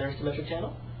 at the binary symmetric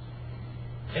channel.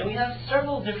 And we have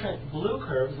several different blue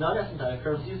curves, non-asymptotic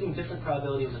curves, using different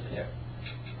probabilities of error.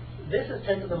 This is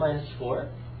 10 to the minus 4,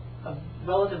 a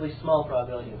relatively small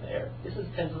probability of error. This is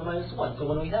 10 to the minus 1. So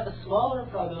when we have a smaller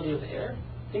probability of error,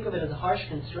 think of it as a harsh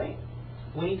constraint.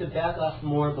 We need to back off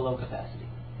more below capacity.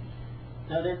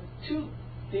 Now there are 2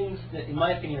 things that, in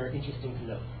my opinion, are interesting to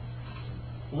note.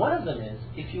 One of them is,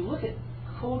 if you look at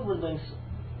codeword lengths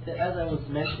that, as I was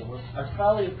mentioning, are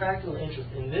probably of practical interest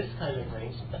in this kind of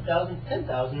range, 1,000 to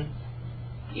 10,000,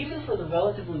 even for the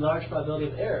relatively large probability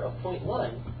of error of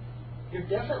 0.1, you're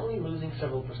definitely losing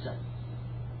several percent.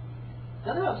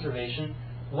 Another observation,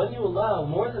 when you allow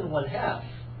more than 1/2,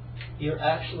 you're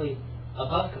actually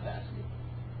above capacity,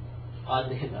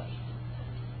 oddly enough.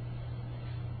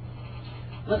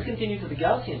 Let's continue to the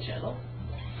Gaussian channel.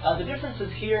 The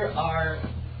differences here are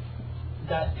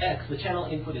that X, the channel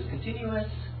input, is continuous.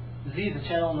 Z, the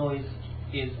channel noise,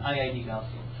 is IID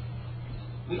Gaussian.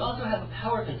 We also have a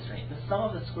power constraint. The sum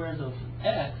of the squares of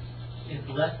X is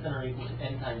less than or equal to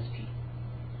n times P.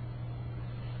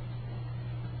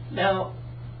 Now,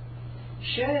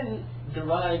 Shannon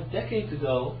derived decades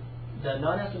ago the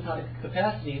non-asymptotic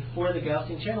capacity for the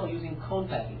Gaussian channel using cone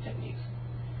packing techniques.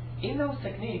 In those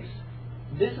techniques,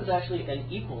 this is actually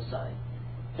an equal sign.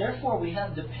 Therefore, we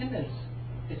have dependence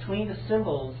between the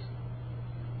symbols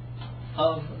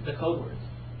of the code words.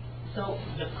 So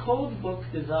the code book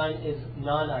design is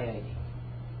non-IID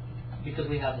because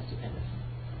we have this dependence.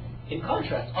 In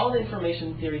contrast, all the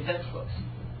information theory textbooks,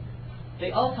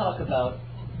 they all talk about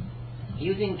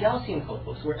using Gaussian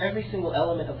codebooks where every single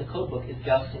element of the codebook is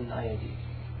Gaussian IID.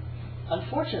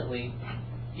 Unfortunately,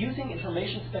 using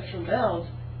information spectrum bounds,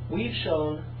 we've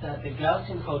shown that the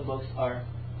Gaussian codebooks are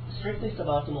strictly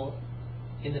suboptimal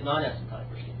in the non-asymptotic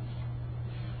regime.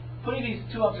 Putting these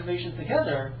 2 observations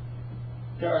together,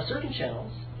 there are certain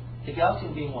channels, the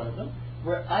Gaussian being one of them,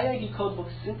 where IID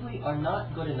codebooks simply are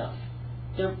not good enough.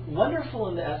 They're wonderful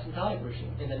in the asymptotic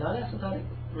regime. In the non-asymptotic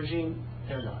regime,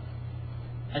 they're not.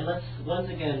 And let's once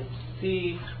again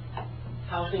see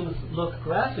how things look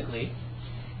graphically,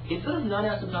 instead of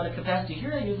non-asymptotic capacity,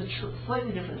 here I use a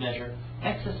slightly different measure,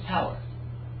 excess power.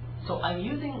 So I'm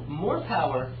using more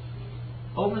power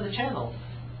over the channel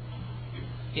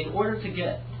in order to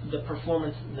get the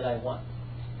performance that I want.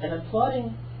 And I'm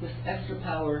plotting this extra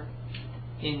power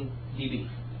in dB.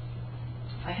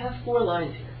 I have 4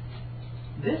 lines here.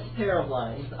 This pair of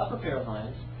lines, the upper pair of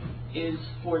lines, is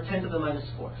for 10 to the minus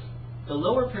 4. The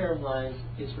lower pair of lines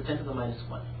is for 10 to the minus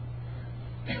 1.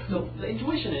 So the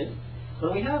intuition is,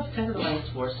 when we have 10 to the minus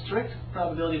 4, strict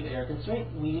probability of error constraint,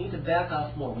 we need to back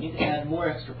off more. We need to add more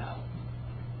extra power.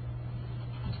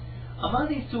 Among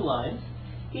these 2 lines,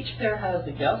 each pair has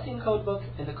the Gaussian codebook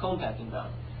and the cone packing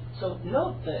bound. So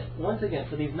note that, once again,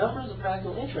 for these numbers of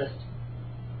practical interest,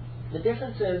 the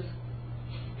difference is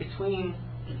between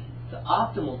the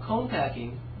optimal cone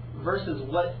packing versus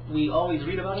what we always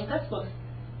read about in textbooks.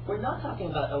 We're not talking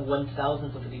about a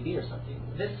 1,000th of a dB or something.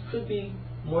 This could be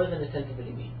more than a 10th of a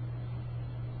dB.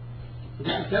 So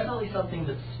this is definitely something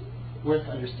that's worth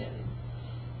understanding.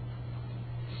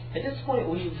 At this point,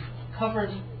 we've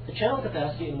covered the channel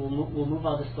capacity, and we'll move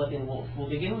on to Slepian Wolf. We'll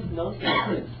begin with known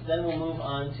statistics, then we'll move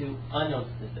on to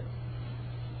unknown statistics.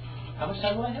 How much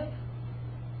time do I have?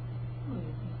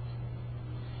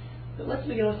 So let's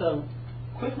begin with a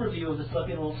quick review of the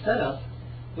Slepian Wolf setup.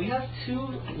 We have 2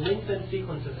 lengthened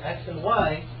sequences, X and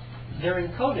Y. They're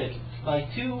encoded by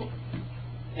 2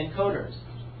 encoders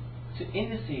to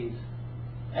indices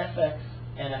fx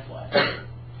and fy.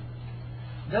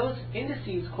 Those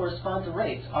indices correspond to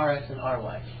rates, rx and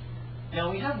ry. Now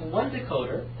we have one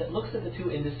decoder that looks at the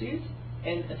 2 indices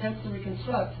and attempts to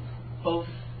reconstruct both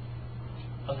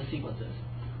of the sequences.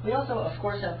 We also, of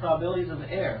course, have probabilities of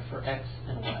error for x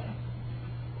and y.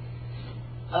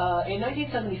 In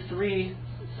 1973,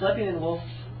 Slepian and Wolf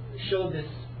showed this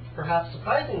perhaps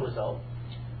surprising result.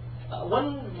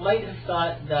 One might have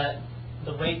thought that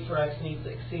the rate for x needs to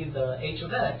exceed the h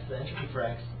of x, the entropy for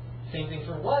x. Same thing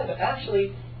for y, but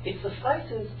actually it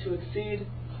suffices to exceed,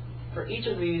 for each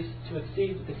of these, to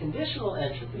exceed the conditional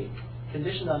entropy,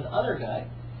 conditioned on the other guy,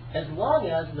 as long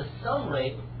as the sum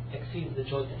rate exceeds the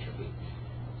joint entropy.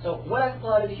 So what I've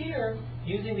plotted here,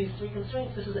 using these 3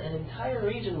 constraints, this is an entire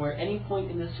region where any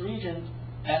point in this region,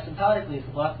 asymptotically, as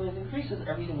the block length increases,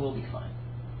 everything will be fine.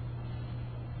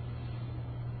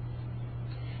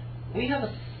 We have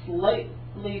a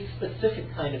slightly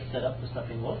specific kind of setup for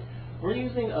Slepian Wolf. We're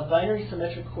using a binary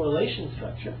symmetric correlation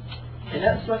structure, and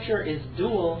that structure is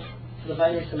dual to the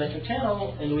binary symmetric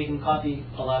channel, and we can copy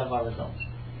a lot of our results.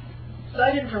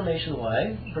 Side information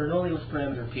Y, Bernoulli with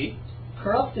parameter P,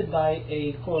 corrupted by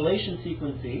a correlation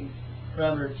sequence Z,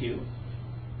 parameter Q.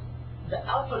 The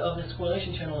output of this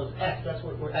correlation channel is X. That's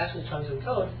what we're actually trying to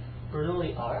encode.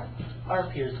 Bernoulli R. R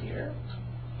appears here.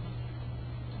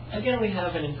 Again, we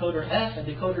have an encoder F, a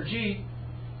decoder G,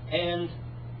 and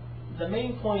the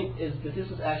main point is that this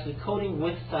is actually coding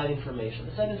with side information.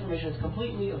 The side information is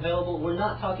completely available. We're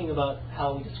not talking about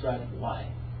how we describe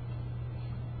Y.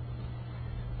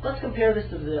 Let's compare this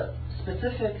to the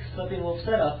specific Slepian Wolf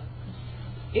setup.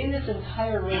 In this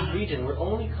entire range region, we're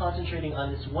only concentrating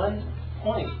on this one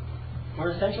point,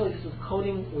 where essentially this is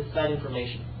coding with side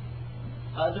information.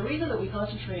 The reason that we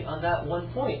concentrate on that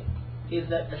one point is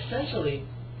that essentially,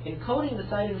 encoding the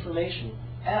side information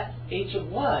at h of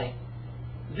y,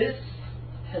 this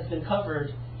has been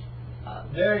covered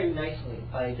very nicely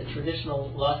by the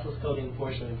traditional lossless coding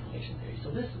portion of information theory.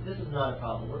 So this is not a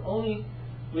problem. We're only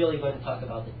really going to talk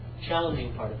about the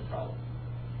challenging part of the problem.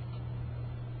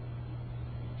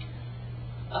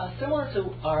 Similar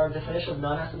to our definition of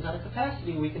non-asymptotic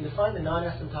capacity, we can define the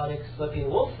non-asymptotic Slepian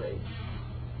Wolf rate.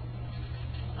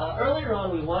 Earlier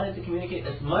on, we wanted to communicate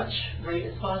as much rate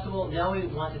as possible. Now we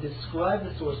want to describe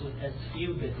the source with as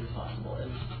few bits as possible, as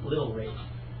little rate.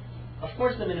 Of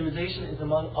course, the minimization is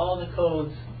among all the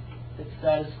codes that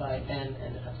satisfy n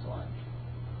and epsilon.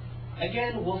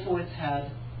 Again, Wolfowitz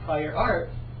had prior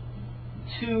art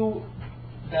 2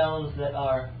 bounds that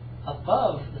are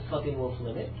above the Slepian Wolf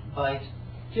limit by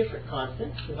different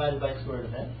constants divided by square root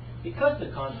of n. Because the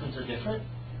constants are different,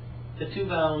 the 2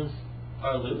 bounds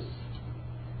are loose.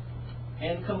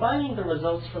 And combining the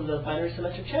results from the binary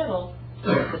symmetric channel,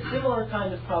 a similar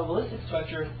kind of probabilistic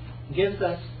structure gives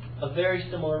us a very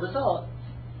similar result.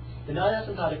 The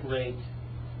non-asymptotic rate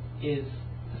is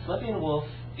the Slepian Wolf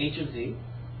h of z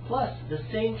plus the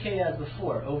same k as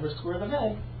before over square root of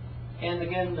n, and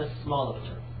again the small of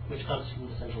term, which comes from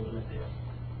the central limit theorem.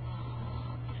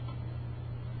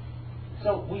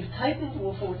 So we've tightened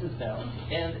Wolfowitz's bounds,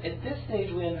 and at this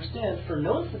stage we understand for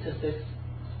known statistics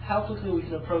how quickly we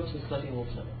can approach the Slepian Wolf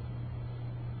limit.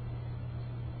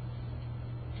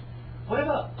 What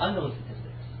about unknown statistics?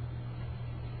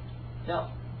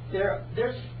 Now,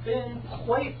 there's been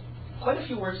quite a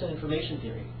few works in information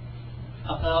theory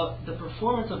about the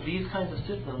performance of these kinds of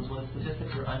systems when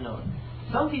statistics are unknown.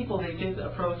 Some people, they take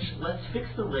the approach, let's fix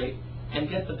the rate and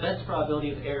get the best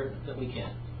probability of error that we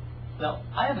can. Now,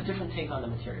 I have a different take on the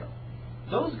material.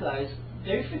 Those guys,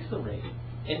 they fix the rate,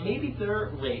 and maybe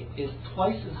their rate is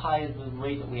twice as high as the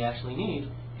rate that we actually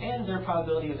need, and their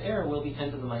probability of error will be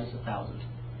 10 to the minus 1,000.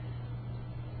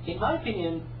 In my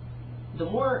opinion, the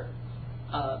more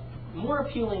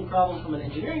appealing problem from an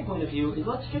engineering point of view is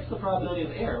let's fix the probability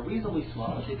of error reasonably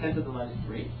small, let's say 10 to the minus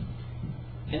 3,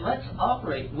 and let's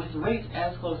operate with rates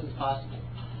as close as possible,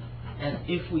 as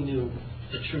if we knew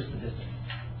the true statistic.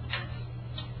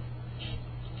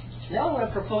 Now I'm going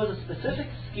to propose a specific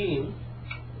scheme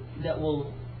that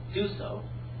will do so,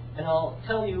 and I'll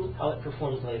tell you how it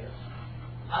performs later.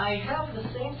 I have the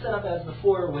same setup as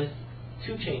before with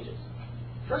two changes.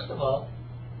 First of all,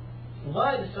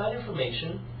 y, the side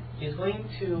information, is going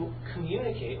to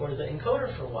communicate, or the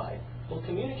encoder for y will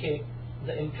communicate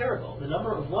the empirical, the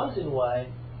number of ones in y,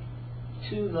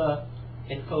 to the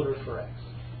encoder for x.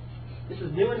 This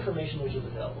is new information which is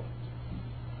available.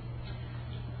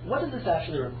 What does this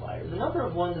actually require? The number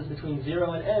of ones is between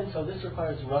 0 and n, so this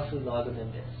requires roughly log of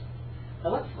n bits.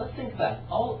 Now let's think back.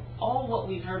 All what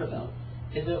we've heard about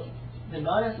is that the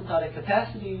non-asymptotic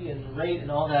capacity and rate and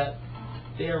all that,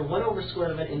 they are 1 over square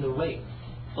root of n in the rate,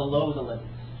 below the limits.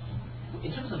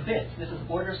 In terms of bits, this is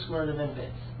order square root of n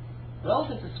bits.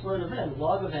 Relative to square root of n,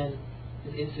 log of n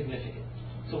is insignificant.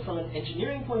 So from an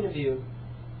engineering point of view,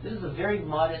 this is a very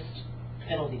modest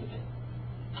penalty to pay.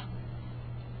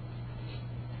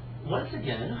 Once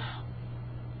again,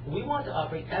 we want to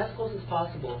operate as close as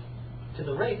possible to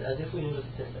the rate as if we knew the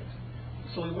statistics.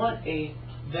 So we want a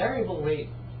variable rate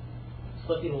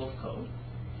slipping of code,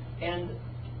 and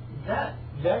that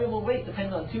variable rate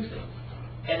depends on two things,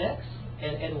 nx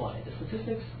and ny, the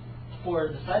statistics for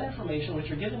the side information which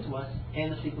are given to us,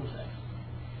 and the sequence x.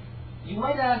 You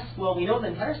might ask, well, we know the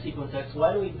entire sequence x,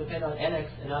 why do we depend on nx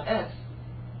and not x?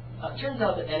 It turns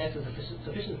out that nx is a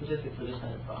sufficient statistic for this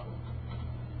kind of problem.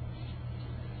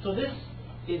 So this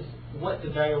is what the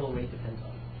variable rate depends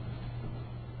on.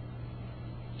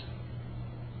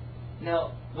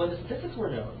 Now, when the statistics were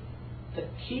known, the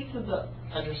key to the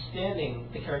understanding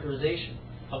the characterization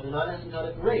of the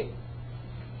non-asymptotic rate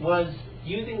was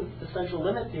using the central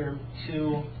limit theorem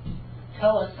to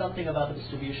tell us something about the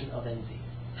distribution of nz.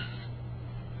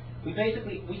 We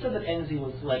said that nz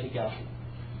was like a Gaussian.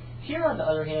 Here, on the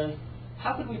other hand,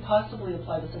 how could we possibly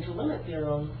apply the central limit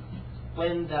theorem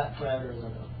when that parameter is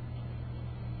unknown?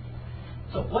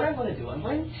 So what I'm going to do, I'm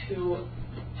going to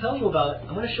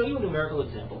show you a numerical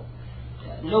example,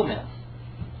 no math.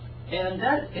 And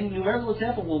that numerical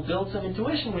example will build some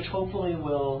intuition which hopefully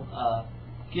will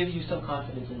give you some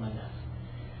confidence in my math.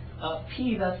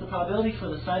 P, that's the probability for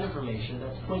the side information,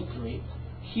 that's 0.3.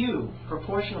 Q,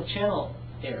 proportion of channel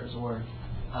errors, or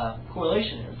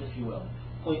correlation errors, if you will,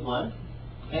 0.1.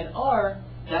 And R,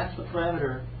 that's the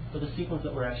parameter for the sequence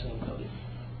that we're actually encoding.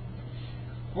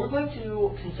 We're going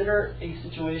to consider a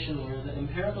situation where the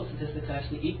empirical statistics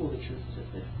actually equal the true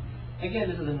statistic. Again,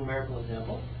 this is a numerical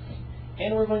example.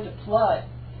 And we're going to plot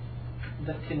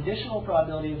the conditional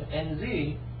probability of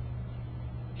nz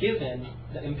given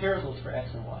the empiricals for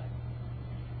x and y.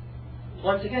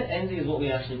 Once again, nz is what we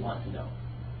actually want to know.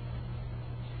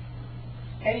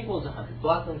 N equals 100,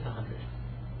 block length 100.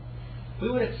 We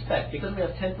would expect, because we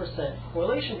have 10%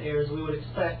 correlation errors, we would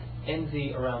expect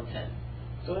nz around 10.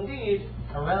 So indeed,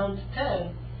 around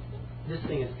 10, this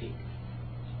thing is peak.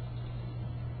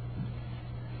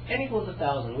 N equals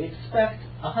 1,000. We expect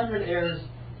 100 errors,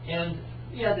 and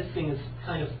yeah, this thing is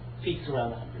kind of peaks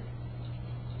around 100.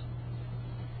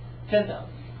 10,000.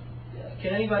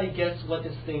 Can anybody guess what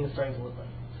this thing is starting to look like?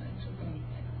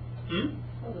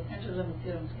 Oh, the central limit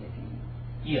theorem is kicking in.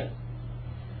 Yeah.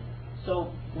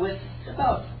 So with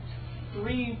about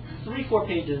 4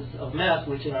 pages of math,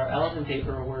 which in our Allison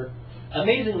paper were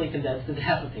amazingly condensed into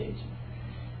half a page,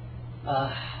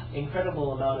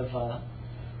 incredible amount of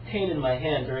pain in my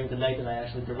hand during the night that I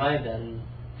actually derived that, and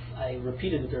I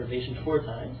repeated the derivation 4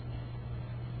 times.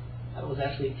 I was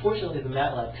actually, fortunately, the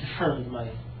MATLAB confirmed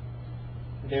my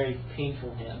very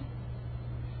painful hand.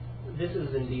 This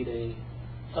is indeed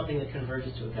something that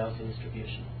converges to a Gaussian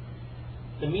distribution.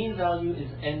 The mean value is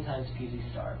n times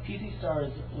pz star. Pz star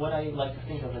is what I like to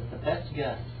think of as the best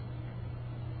guess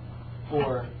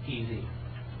for pz,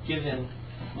 given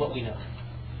what we know.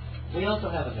 We also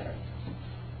have a variance.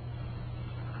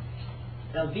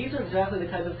 Now these are exactly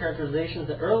the kinds of characterizations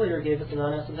that earlier gave us a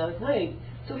non-asymptotic rate.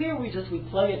 So here we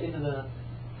play it into the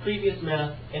previous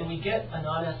math, and we get a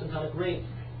non-asymptotic rate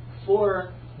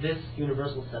for this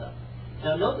universal setup.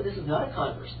 Now note that this is not a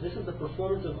converse. This is the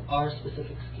performance of our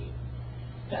specific scheme.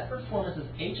 That performance is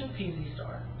h of pz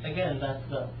star. Again, that's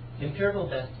the empirical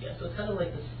best guess. So it's kind of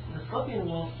like the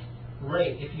Slopian-Wolf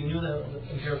rate if you knew the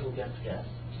empirical best guess.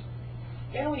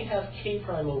 And we have k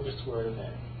prime over square root of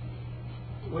n,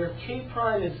 where k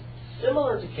prime is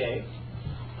similar to k,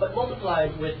 but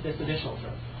multiplied with this additional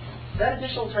term. That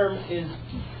additional term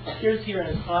appears here and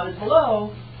is plotted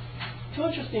below. Two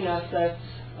interesting aspects.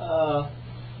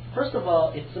 First of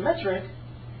all, it's symmetric,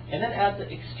 and then at the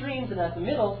extremes and at the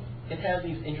middle, it has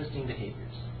these interesting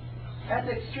behaviors. At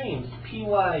the extremes, py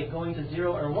going to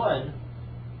 0 or 1,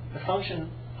 the function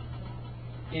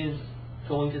is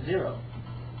going to 0.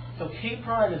 So k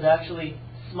prime is actually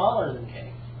smaller than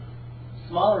k,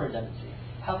 smaller redundancy.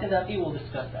 How can that be? We'll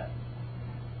discuss that.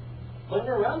 When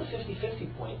we're around the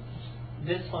 50-50 point,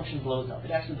 this function blows up.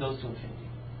 It actually goes to infinity.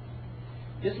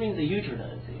 This means a huge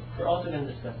redundancy. We're also going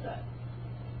to discuss that.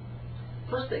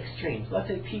 First, the extremes. Let's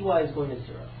say py is going to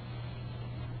 0.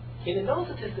 In the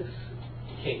non-statistics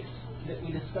case that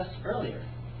we discussed earlier,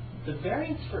 the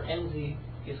variance for nz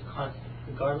is constant,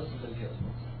 regardless of the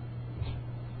empiricals.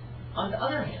 On the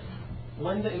other hand,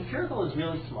 when the empirical is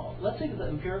really small, let's say that the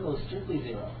empirical is strictly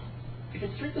 0. If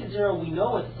it's strictly 0, we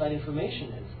know what the site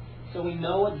information is. So we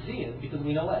know what z is because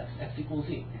we know x equals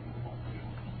z.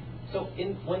 So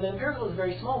when the empirical is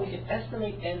very small, we can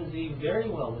estimate nz very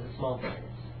well with a small variance.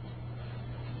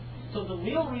 So the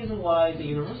real reason why the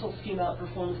universal scheme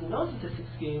outperforms the non-statistic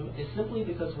scheme is simply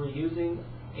because we're using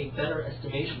a better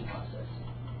estimation process.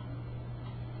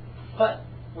 But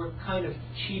we're kind of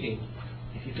cheating,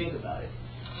 if you think about it,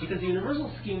 because the universal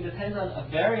scheme depends on a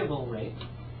variable rate,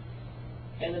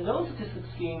 and the non-statistic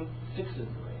scheme fixes the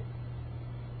rate.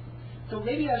 So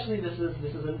maybe actually this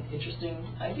is an interesting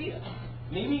idea.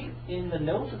 Maybe in the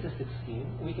known statistic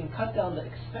scheme, we can cut down the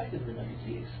expected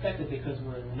redundancy, expected because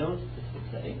we're in a known statistic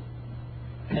setting.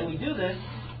 And we do this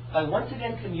by once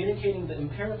again communicating the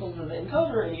empiricals of the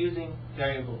encoder and using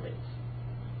variable rates.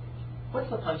 What's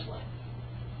the punchline?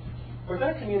 We're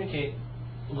going to communicate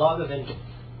log of n bits,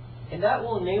 and that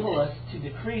will enable us to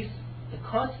decrease the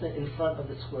constant in front of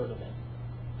the square root of n.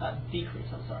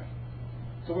 Decrease, I'm sorry.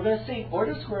 So we're going to say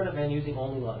order square root of n using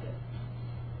only log n.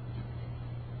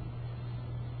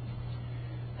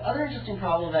 The other interesting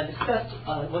problem that I discussed,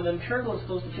 when the empirical is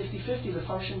close to 50-50, the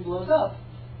function blows up.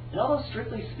 And although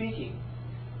strictly speaking,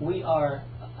 we have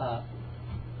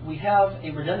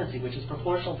a redundancy which is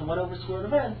proportional to 1 over square root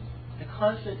of n, the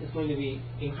constant is going to be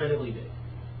incredibly big.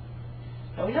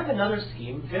 Now we have another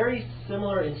scheme, very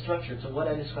similar in structure to what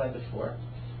I described before.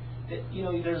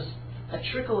 There's a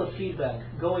trickle of feedback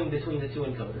going between the two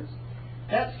encoders.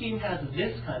 That scheme has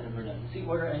this kind of redundancy,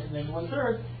 order n to the negative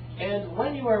 1/3, and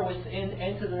when you are within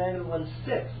n to the negative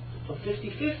 1/6 of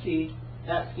 50-50,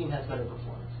 that scheme has better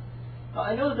performance.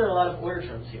 I know that there are a lot of order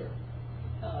terms here.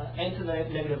 N to the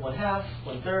negative 1/2,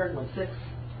 1/3, 1/6.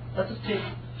 Let's just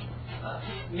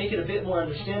make it a bit more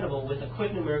understandable with a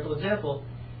quick numerical example.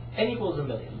 N equals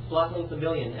 1,000,000. Block length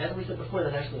 1,000,000. As we said before,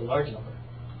 that's actually a large number.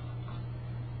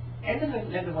 N to the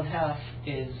negative 1/2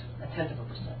 is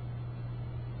 0.1%.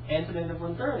 N to the negative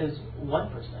 1/3 is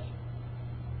 1%.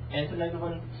 N to the negative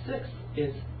 1/6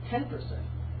 is 10%.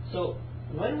 So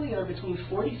when we are between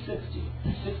 40-60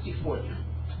 and 60-40,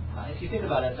 if you think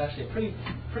about it, it's actually a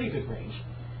pretty big range.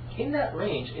 In that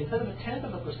range, instead of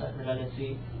 0.1%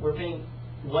 redundancy, we're paying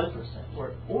 1%,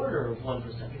 or order of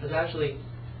 1%, because actually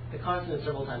the constant is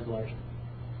several times larger.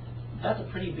 That's a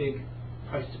pretty big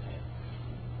price to pay.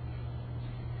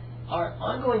 Our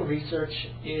ongoing research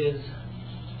is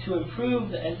to improve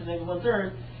the n to the negative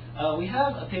 1/3. We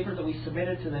have a paper that we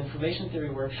submitted to the information theory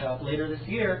workshop later this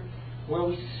year, where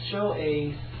we show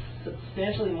a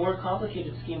substantially more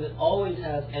complicated scheme that always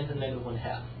has n to the negative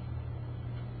 1/2.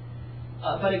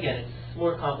 But again, it's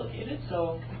more complicated,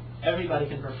 so everybody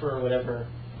can prefer whatever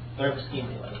scheme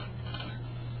they like.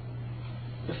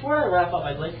 Before I wrap up,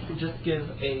 I'd like to just give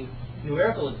a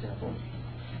numerical example.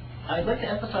 I'd like to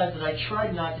emphasize that I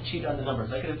tried not to cheat on the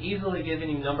numbers. I could have easily given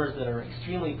you numbers that are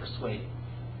extremely persuading.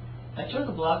 I chose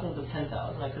a block length of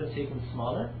 10,000. I could have taken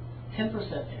smaller,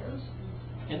 10% errors,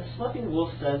 and the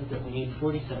Slopian-Wolf says that we need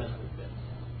 4,700 bits.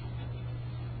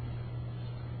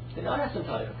 The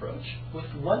non-asymptotic approach, with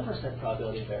 1%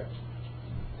 probability of error,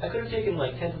 I could have taken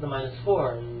like 10 to the minus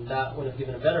 4, and that would have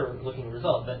given a better looking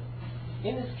result, but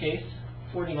in this case,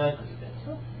 4,900 bits,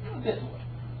 so a bit more.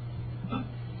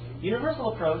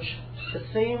 Universal approach, the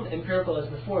same empirical as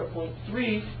before,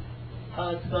 0.3,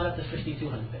 it's gone up to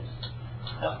 5,200 bits.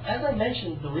 Now, as I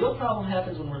mentioned, the real problem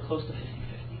happens when we're close to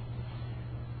 50-50.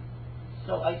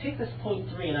 So I take this 0.3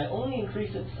 and I only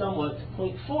increase it somewhat to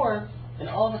 0.4, and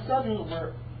all of a sudden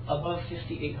we're above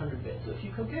 5,800 bits. So if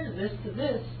you compare this to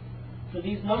this, for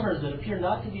these numbers that appear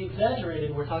not to be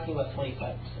exaggerated, we're talking about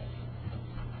 25%.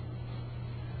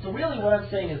 So really what I'm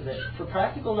saying is that for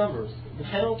practical numbers, the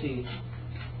penalty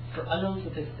for unknown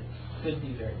statistics could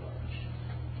be very large.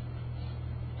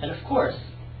 And of course,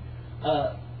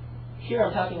 here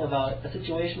I'm talking about a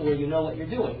situation where you know what you're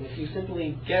doing. If you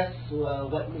simply guess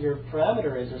what your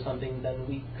parameter is or something, then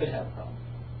we could have a problem.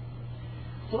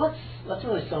 So let's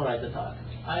really summarize the talk.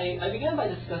 I began by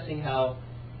discussing how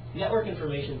network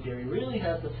information theory really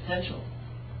has the potential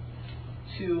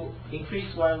to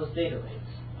increase wireless data rates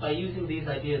by using these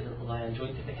ideas that rely on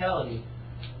joint typicality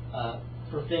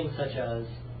for things such as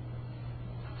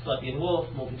Slepian Wolf,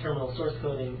 multi-terminal source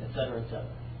coding, etc., etc.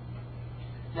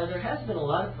 Now there has been a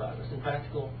lot of progress in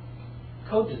practical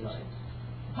code design,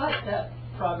 but that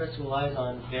progress relies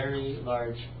on very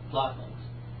large block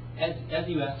lengths. As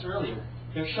you asked earlier,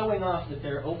 they're showing off that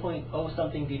they're 0.0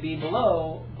 something dB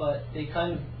below, but they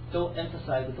kind of don't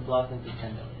emphasize that the block length is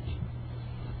 10 million.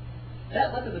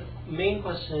 That led to the main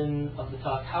question of the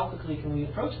talk: how quickly can we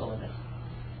approach the limit?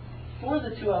 For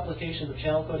the two applications of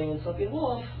channel coding and Slepian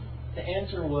Wolf, the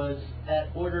answer was at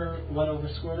order 1 over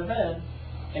square root of n,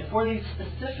 and for these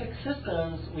specific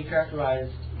systems, we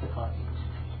characterized the copy.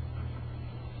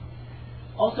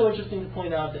 Also interesting to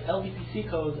point out that LVPC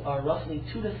codes are roughly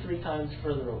 2 to 3 times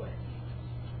further away.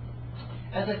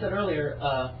 As I said earlier,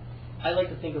 I like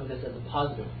to think of this as a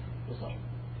positive result,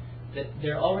 that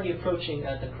they're already approaching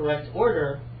at the correct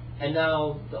order, and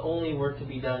now the only work to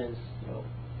be done is,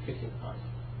 fixing the concept.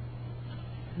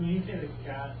 When you say the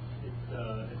gap, it's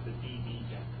a dB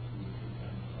gap.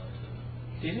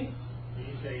 Excuse me? When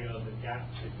you say the gap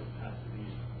to capacity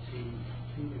is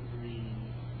 2 to 3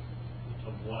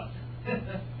 of what?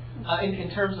 In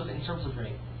terms of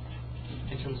rate.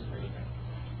 In terms of rate.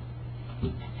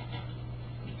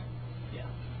 Yeah.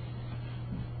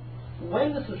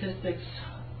 When the statistics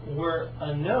were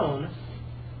unknown,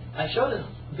 I showed a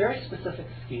very specific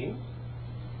scheme,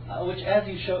 which, as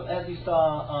you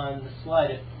saw on the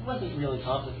slide, it wasn't really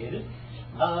complicated.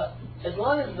 As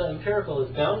long as the empirical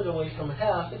is bounded away from a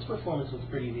half, its performance was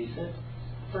pretty decent.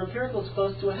 For empiricals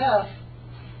close to a half,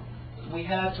 we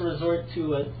had to resort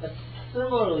to a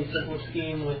similarly simple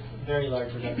scheme with very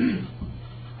large redundancy.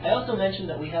 I also mentioned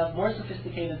that we have more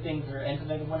sophisticated things that are n to the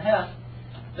negative 1/2.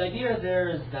 The idea there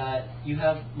is that you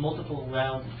have multiple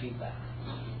rounds of feedback.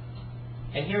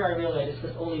 And here I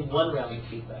discussed only one round of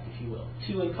feedback, if you will.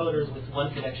 2 encoders with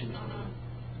 1 connection between them.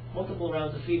 Multiple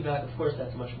rounds of feedback, of course,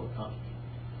 that's much more complicated.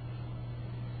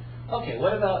 Okay,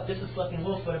 this is Slepian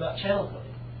Wolf, what about channel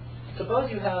coding? Suppose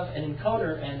you have an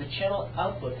encoder and the channel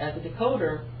output at the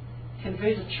decoder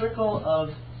conveys a trickle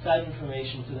of side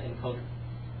information to the encoder.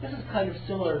 This is kind of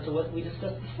similar to what we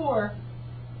discussed before,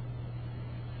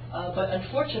 but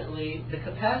unfortunately, the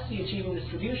capacity achieving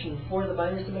distribution for the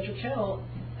binary symmetric channel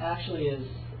actually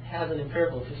has an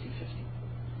empirical 50-50.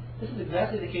 This is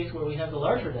exactly the case where we have the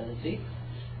large redundancy,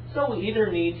 so we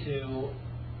either need to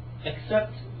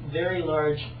accept very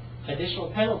large additional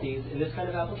penalties in this kind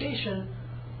of application,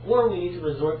 or we need to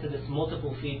resort to this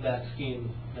multiple feedback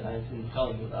scheme that I've been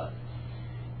telling you about.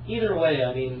 Either way,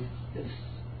 I mean, this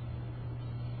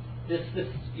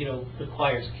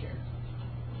requires care.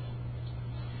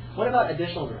 What about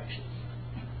additional directions?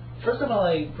 First of all,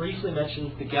 I briefly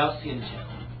mentioned the Gaussian channel.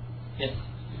 Yes,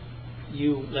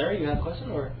 Larry, you have a question,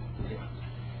 or? Okay.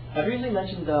 I briefly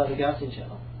mentioned the Gaussian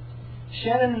channel.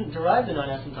 Shannon derived the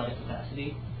non-asymptotic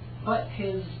capacity, but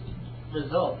his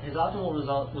optimal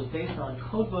result was based on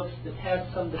codebooks that had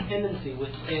some dependency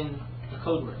within the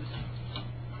codewords.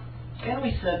 And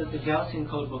we said that the Gaussian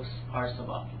codebooks are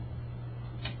suboptimal.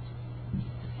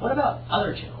 What about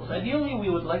other channels? Ideally, we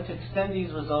would like to extend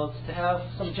these results to have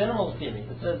some general theory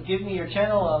that says, give me your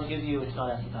channel, I'll give you its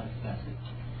non-asymptotic capacity.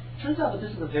 Turns out that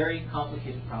this is a very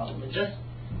complicated problem. And just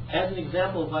as an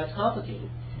example of why it's complicated,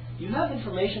 you have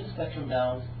information spectrum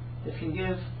bounds that can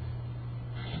give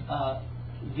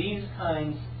these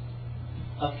kinds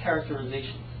of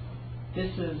characterizations.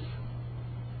 This is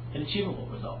an achievable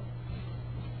result.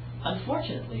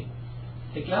 Unfortunately,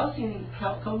 the Gaussian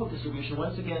codebook distribution,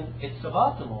 once again, it's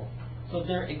suboptimal, so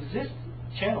there exist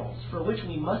channels for which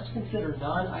we must consider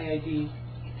non-IID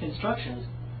constructions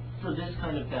for this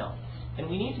kind of bound. And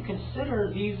we need to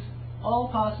consider these all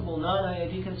possible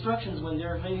non-IID constructions when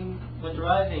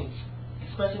deriving,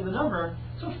 expressing the number,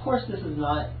 so of course this is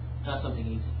not something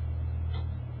easy.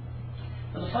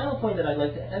 And the final point that I'd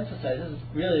like to emphasize, this is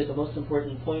really the most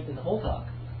important point in the whole talk,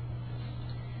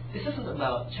 this isn't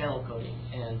about channel coding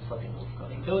and Slepian Wolf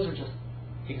coding. Those are just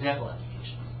example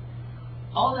applications.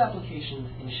 All the applications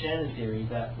in Shannon theory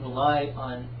that rely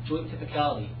on joint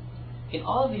typicality, in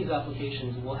all of these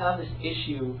applications we'll have this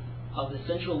issue of the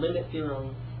central limit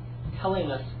theorem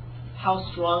telling us how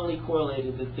strongly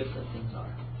correlated the different things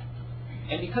are.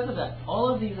 And because of that, all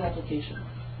of these applications,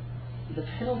 the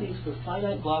penalties for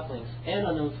finite block lengths and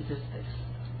unknown statistics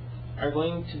are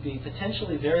going to be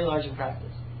potentially very large in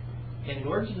practice. And in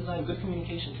order to design good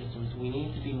communication systems, we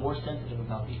need to be more sensitive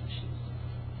about these issues.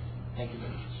 Thank you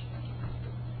very much.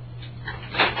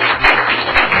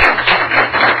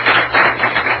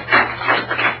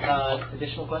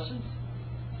 Additional questions?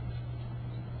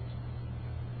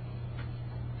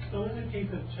 So in the case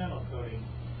of channel coding,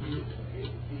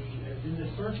 in the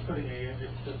source coding, I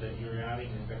understood that you're adding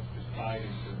this extra side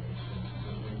information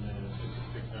within the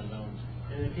statistics unknown.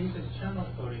 In the case of channel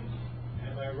coding,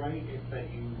 am I right if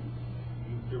that you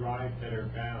derive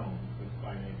better bounds with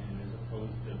finite and as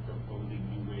opposed to proposing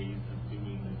new ways of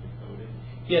doing the decoding?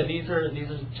 Yeah, these are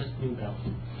just new bounds.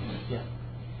 Yeah.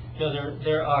 No,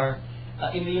 there are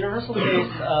in the universal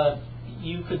case.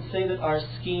 You could say that our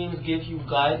schemes give you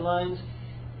guidelines.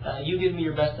 You give me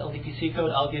your best LDPC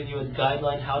code, I'll give you a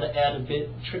guideline how to add a bit,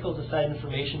 trickle-to-side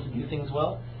information to do things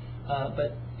well.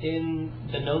 But in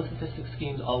the known statistics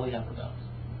schemes, all we have are bounds.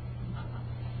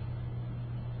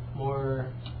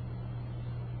 More?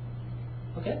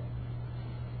 Okay.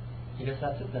 I guess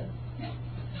that's it then.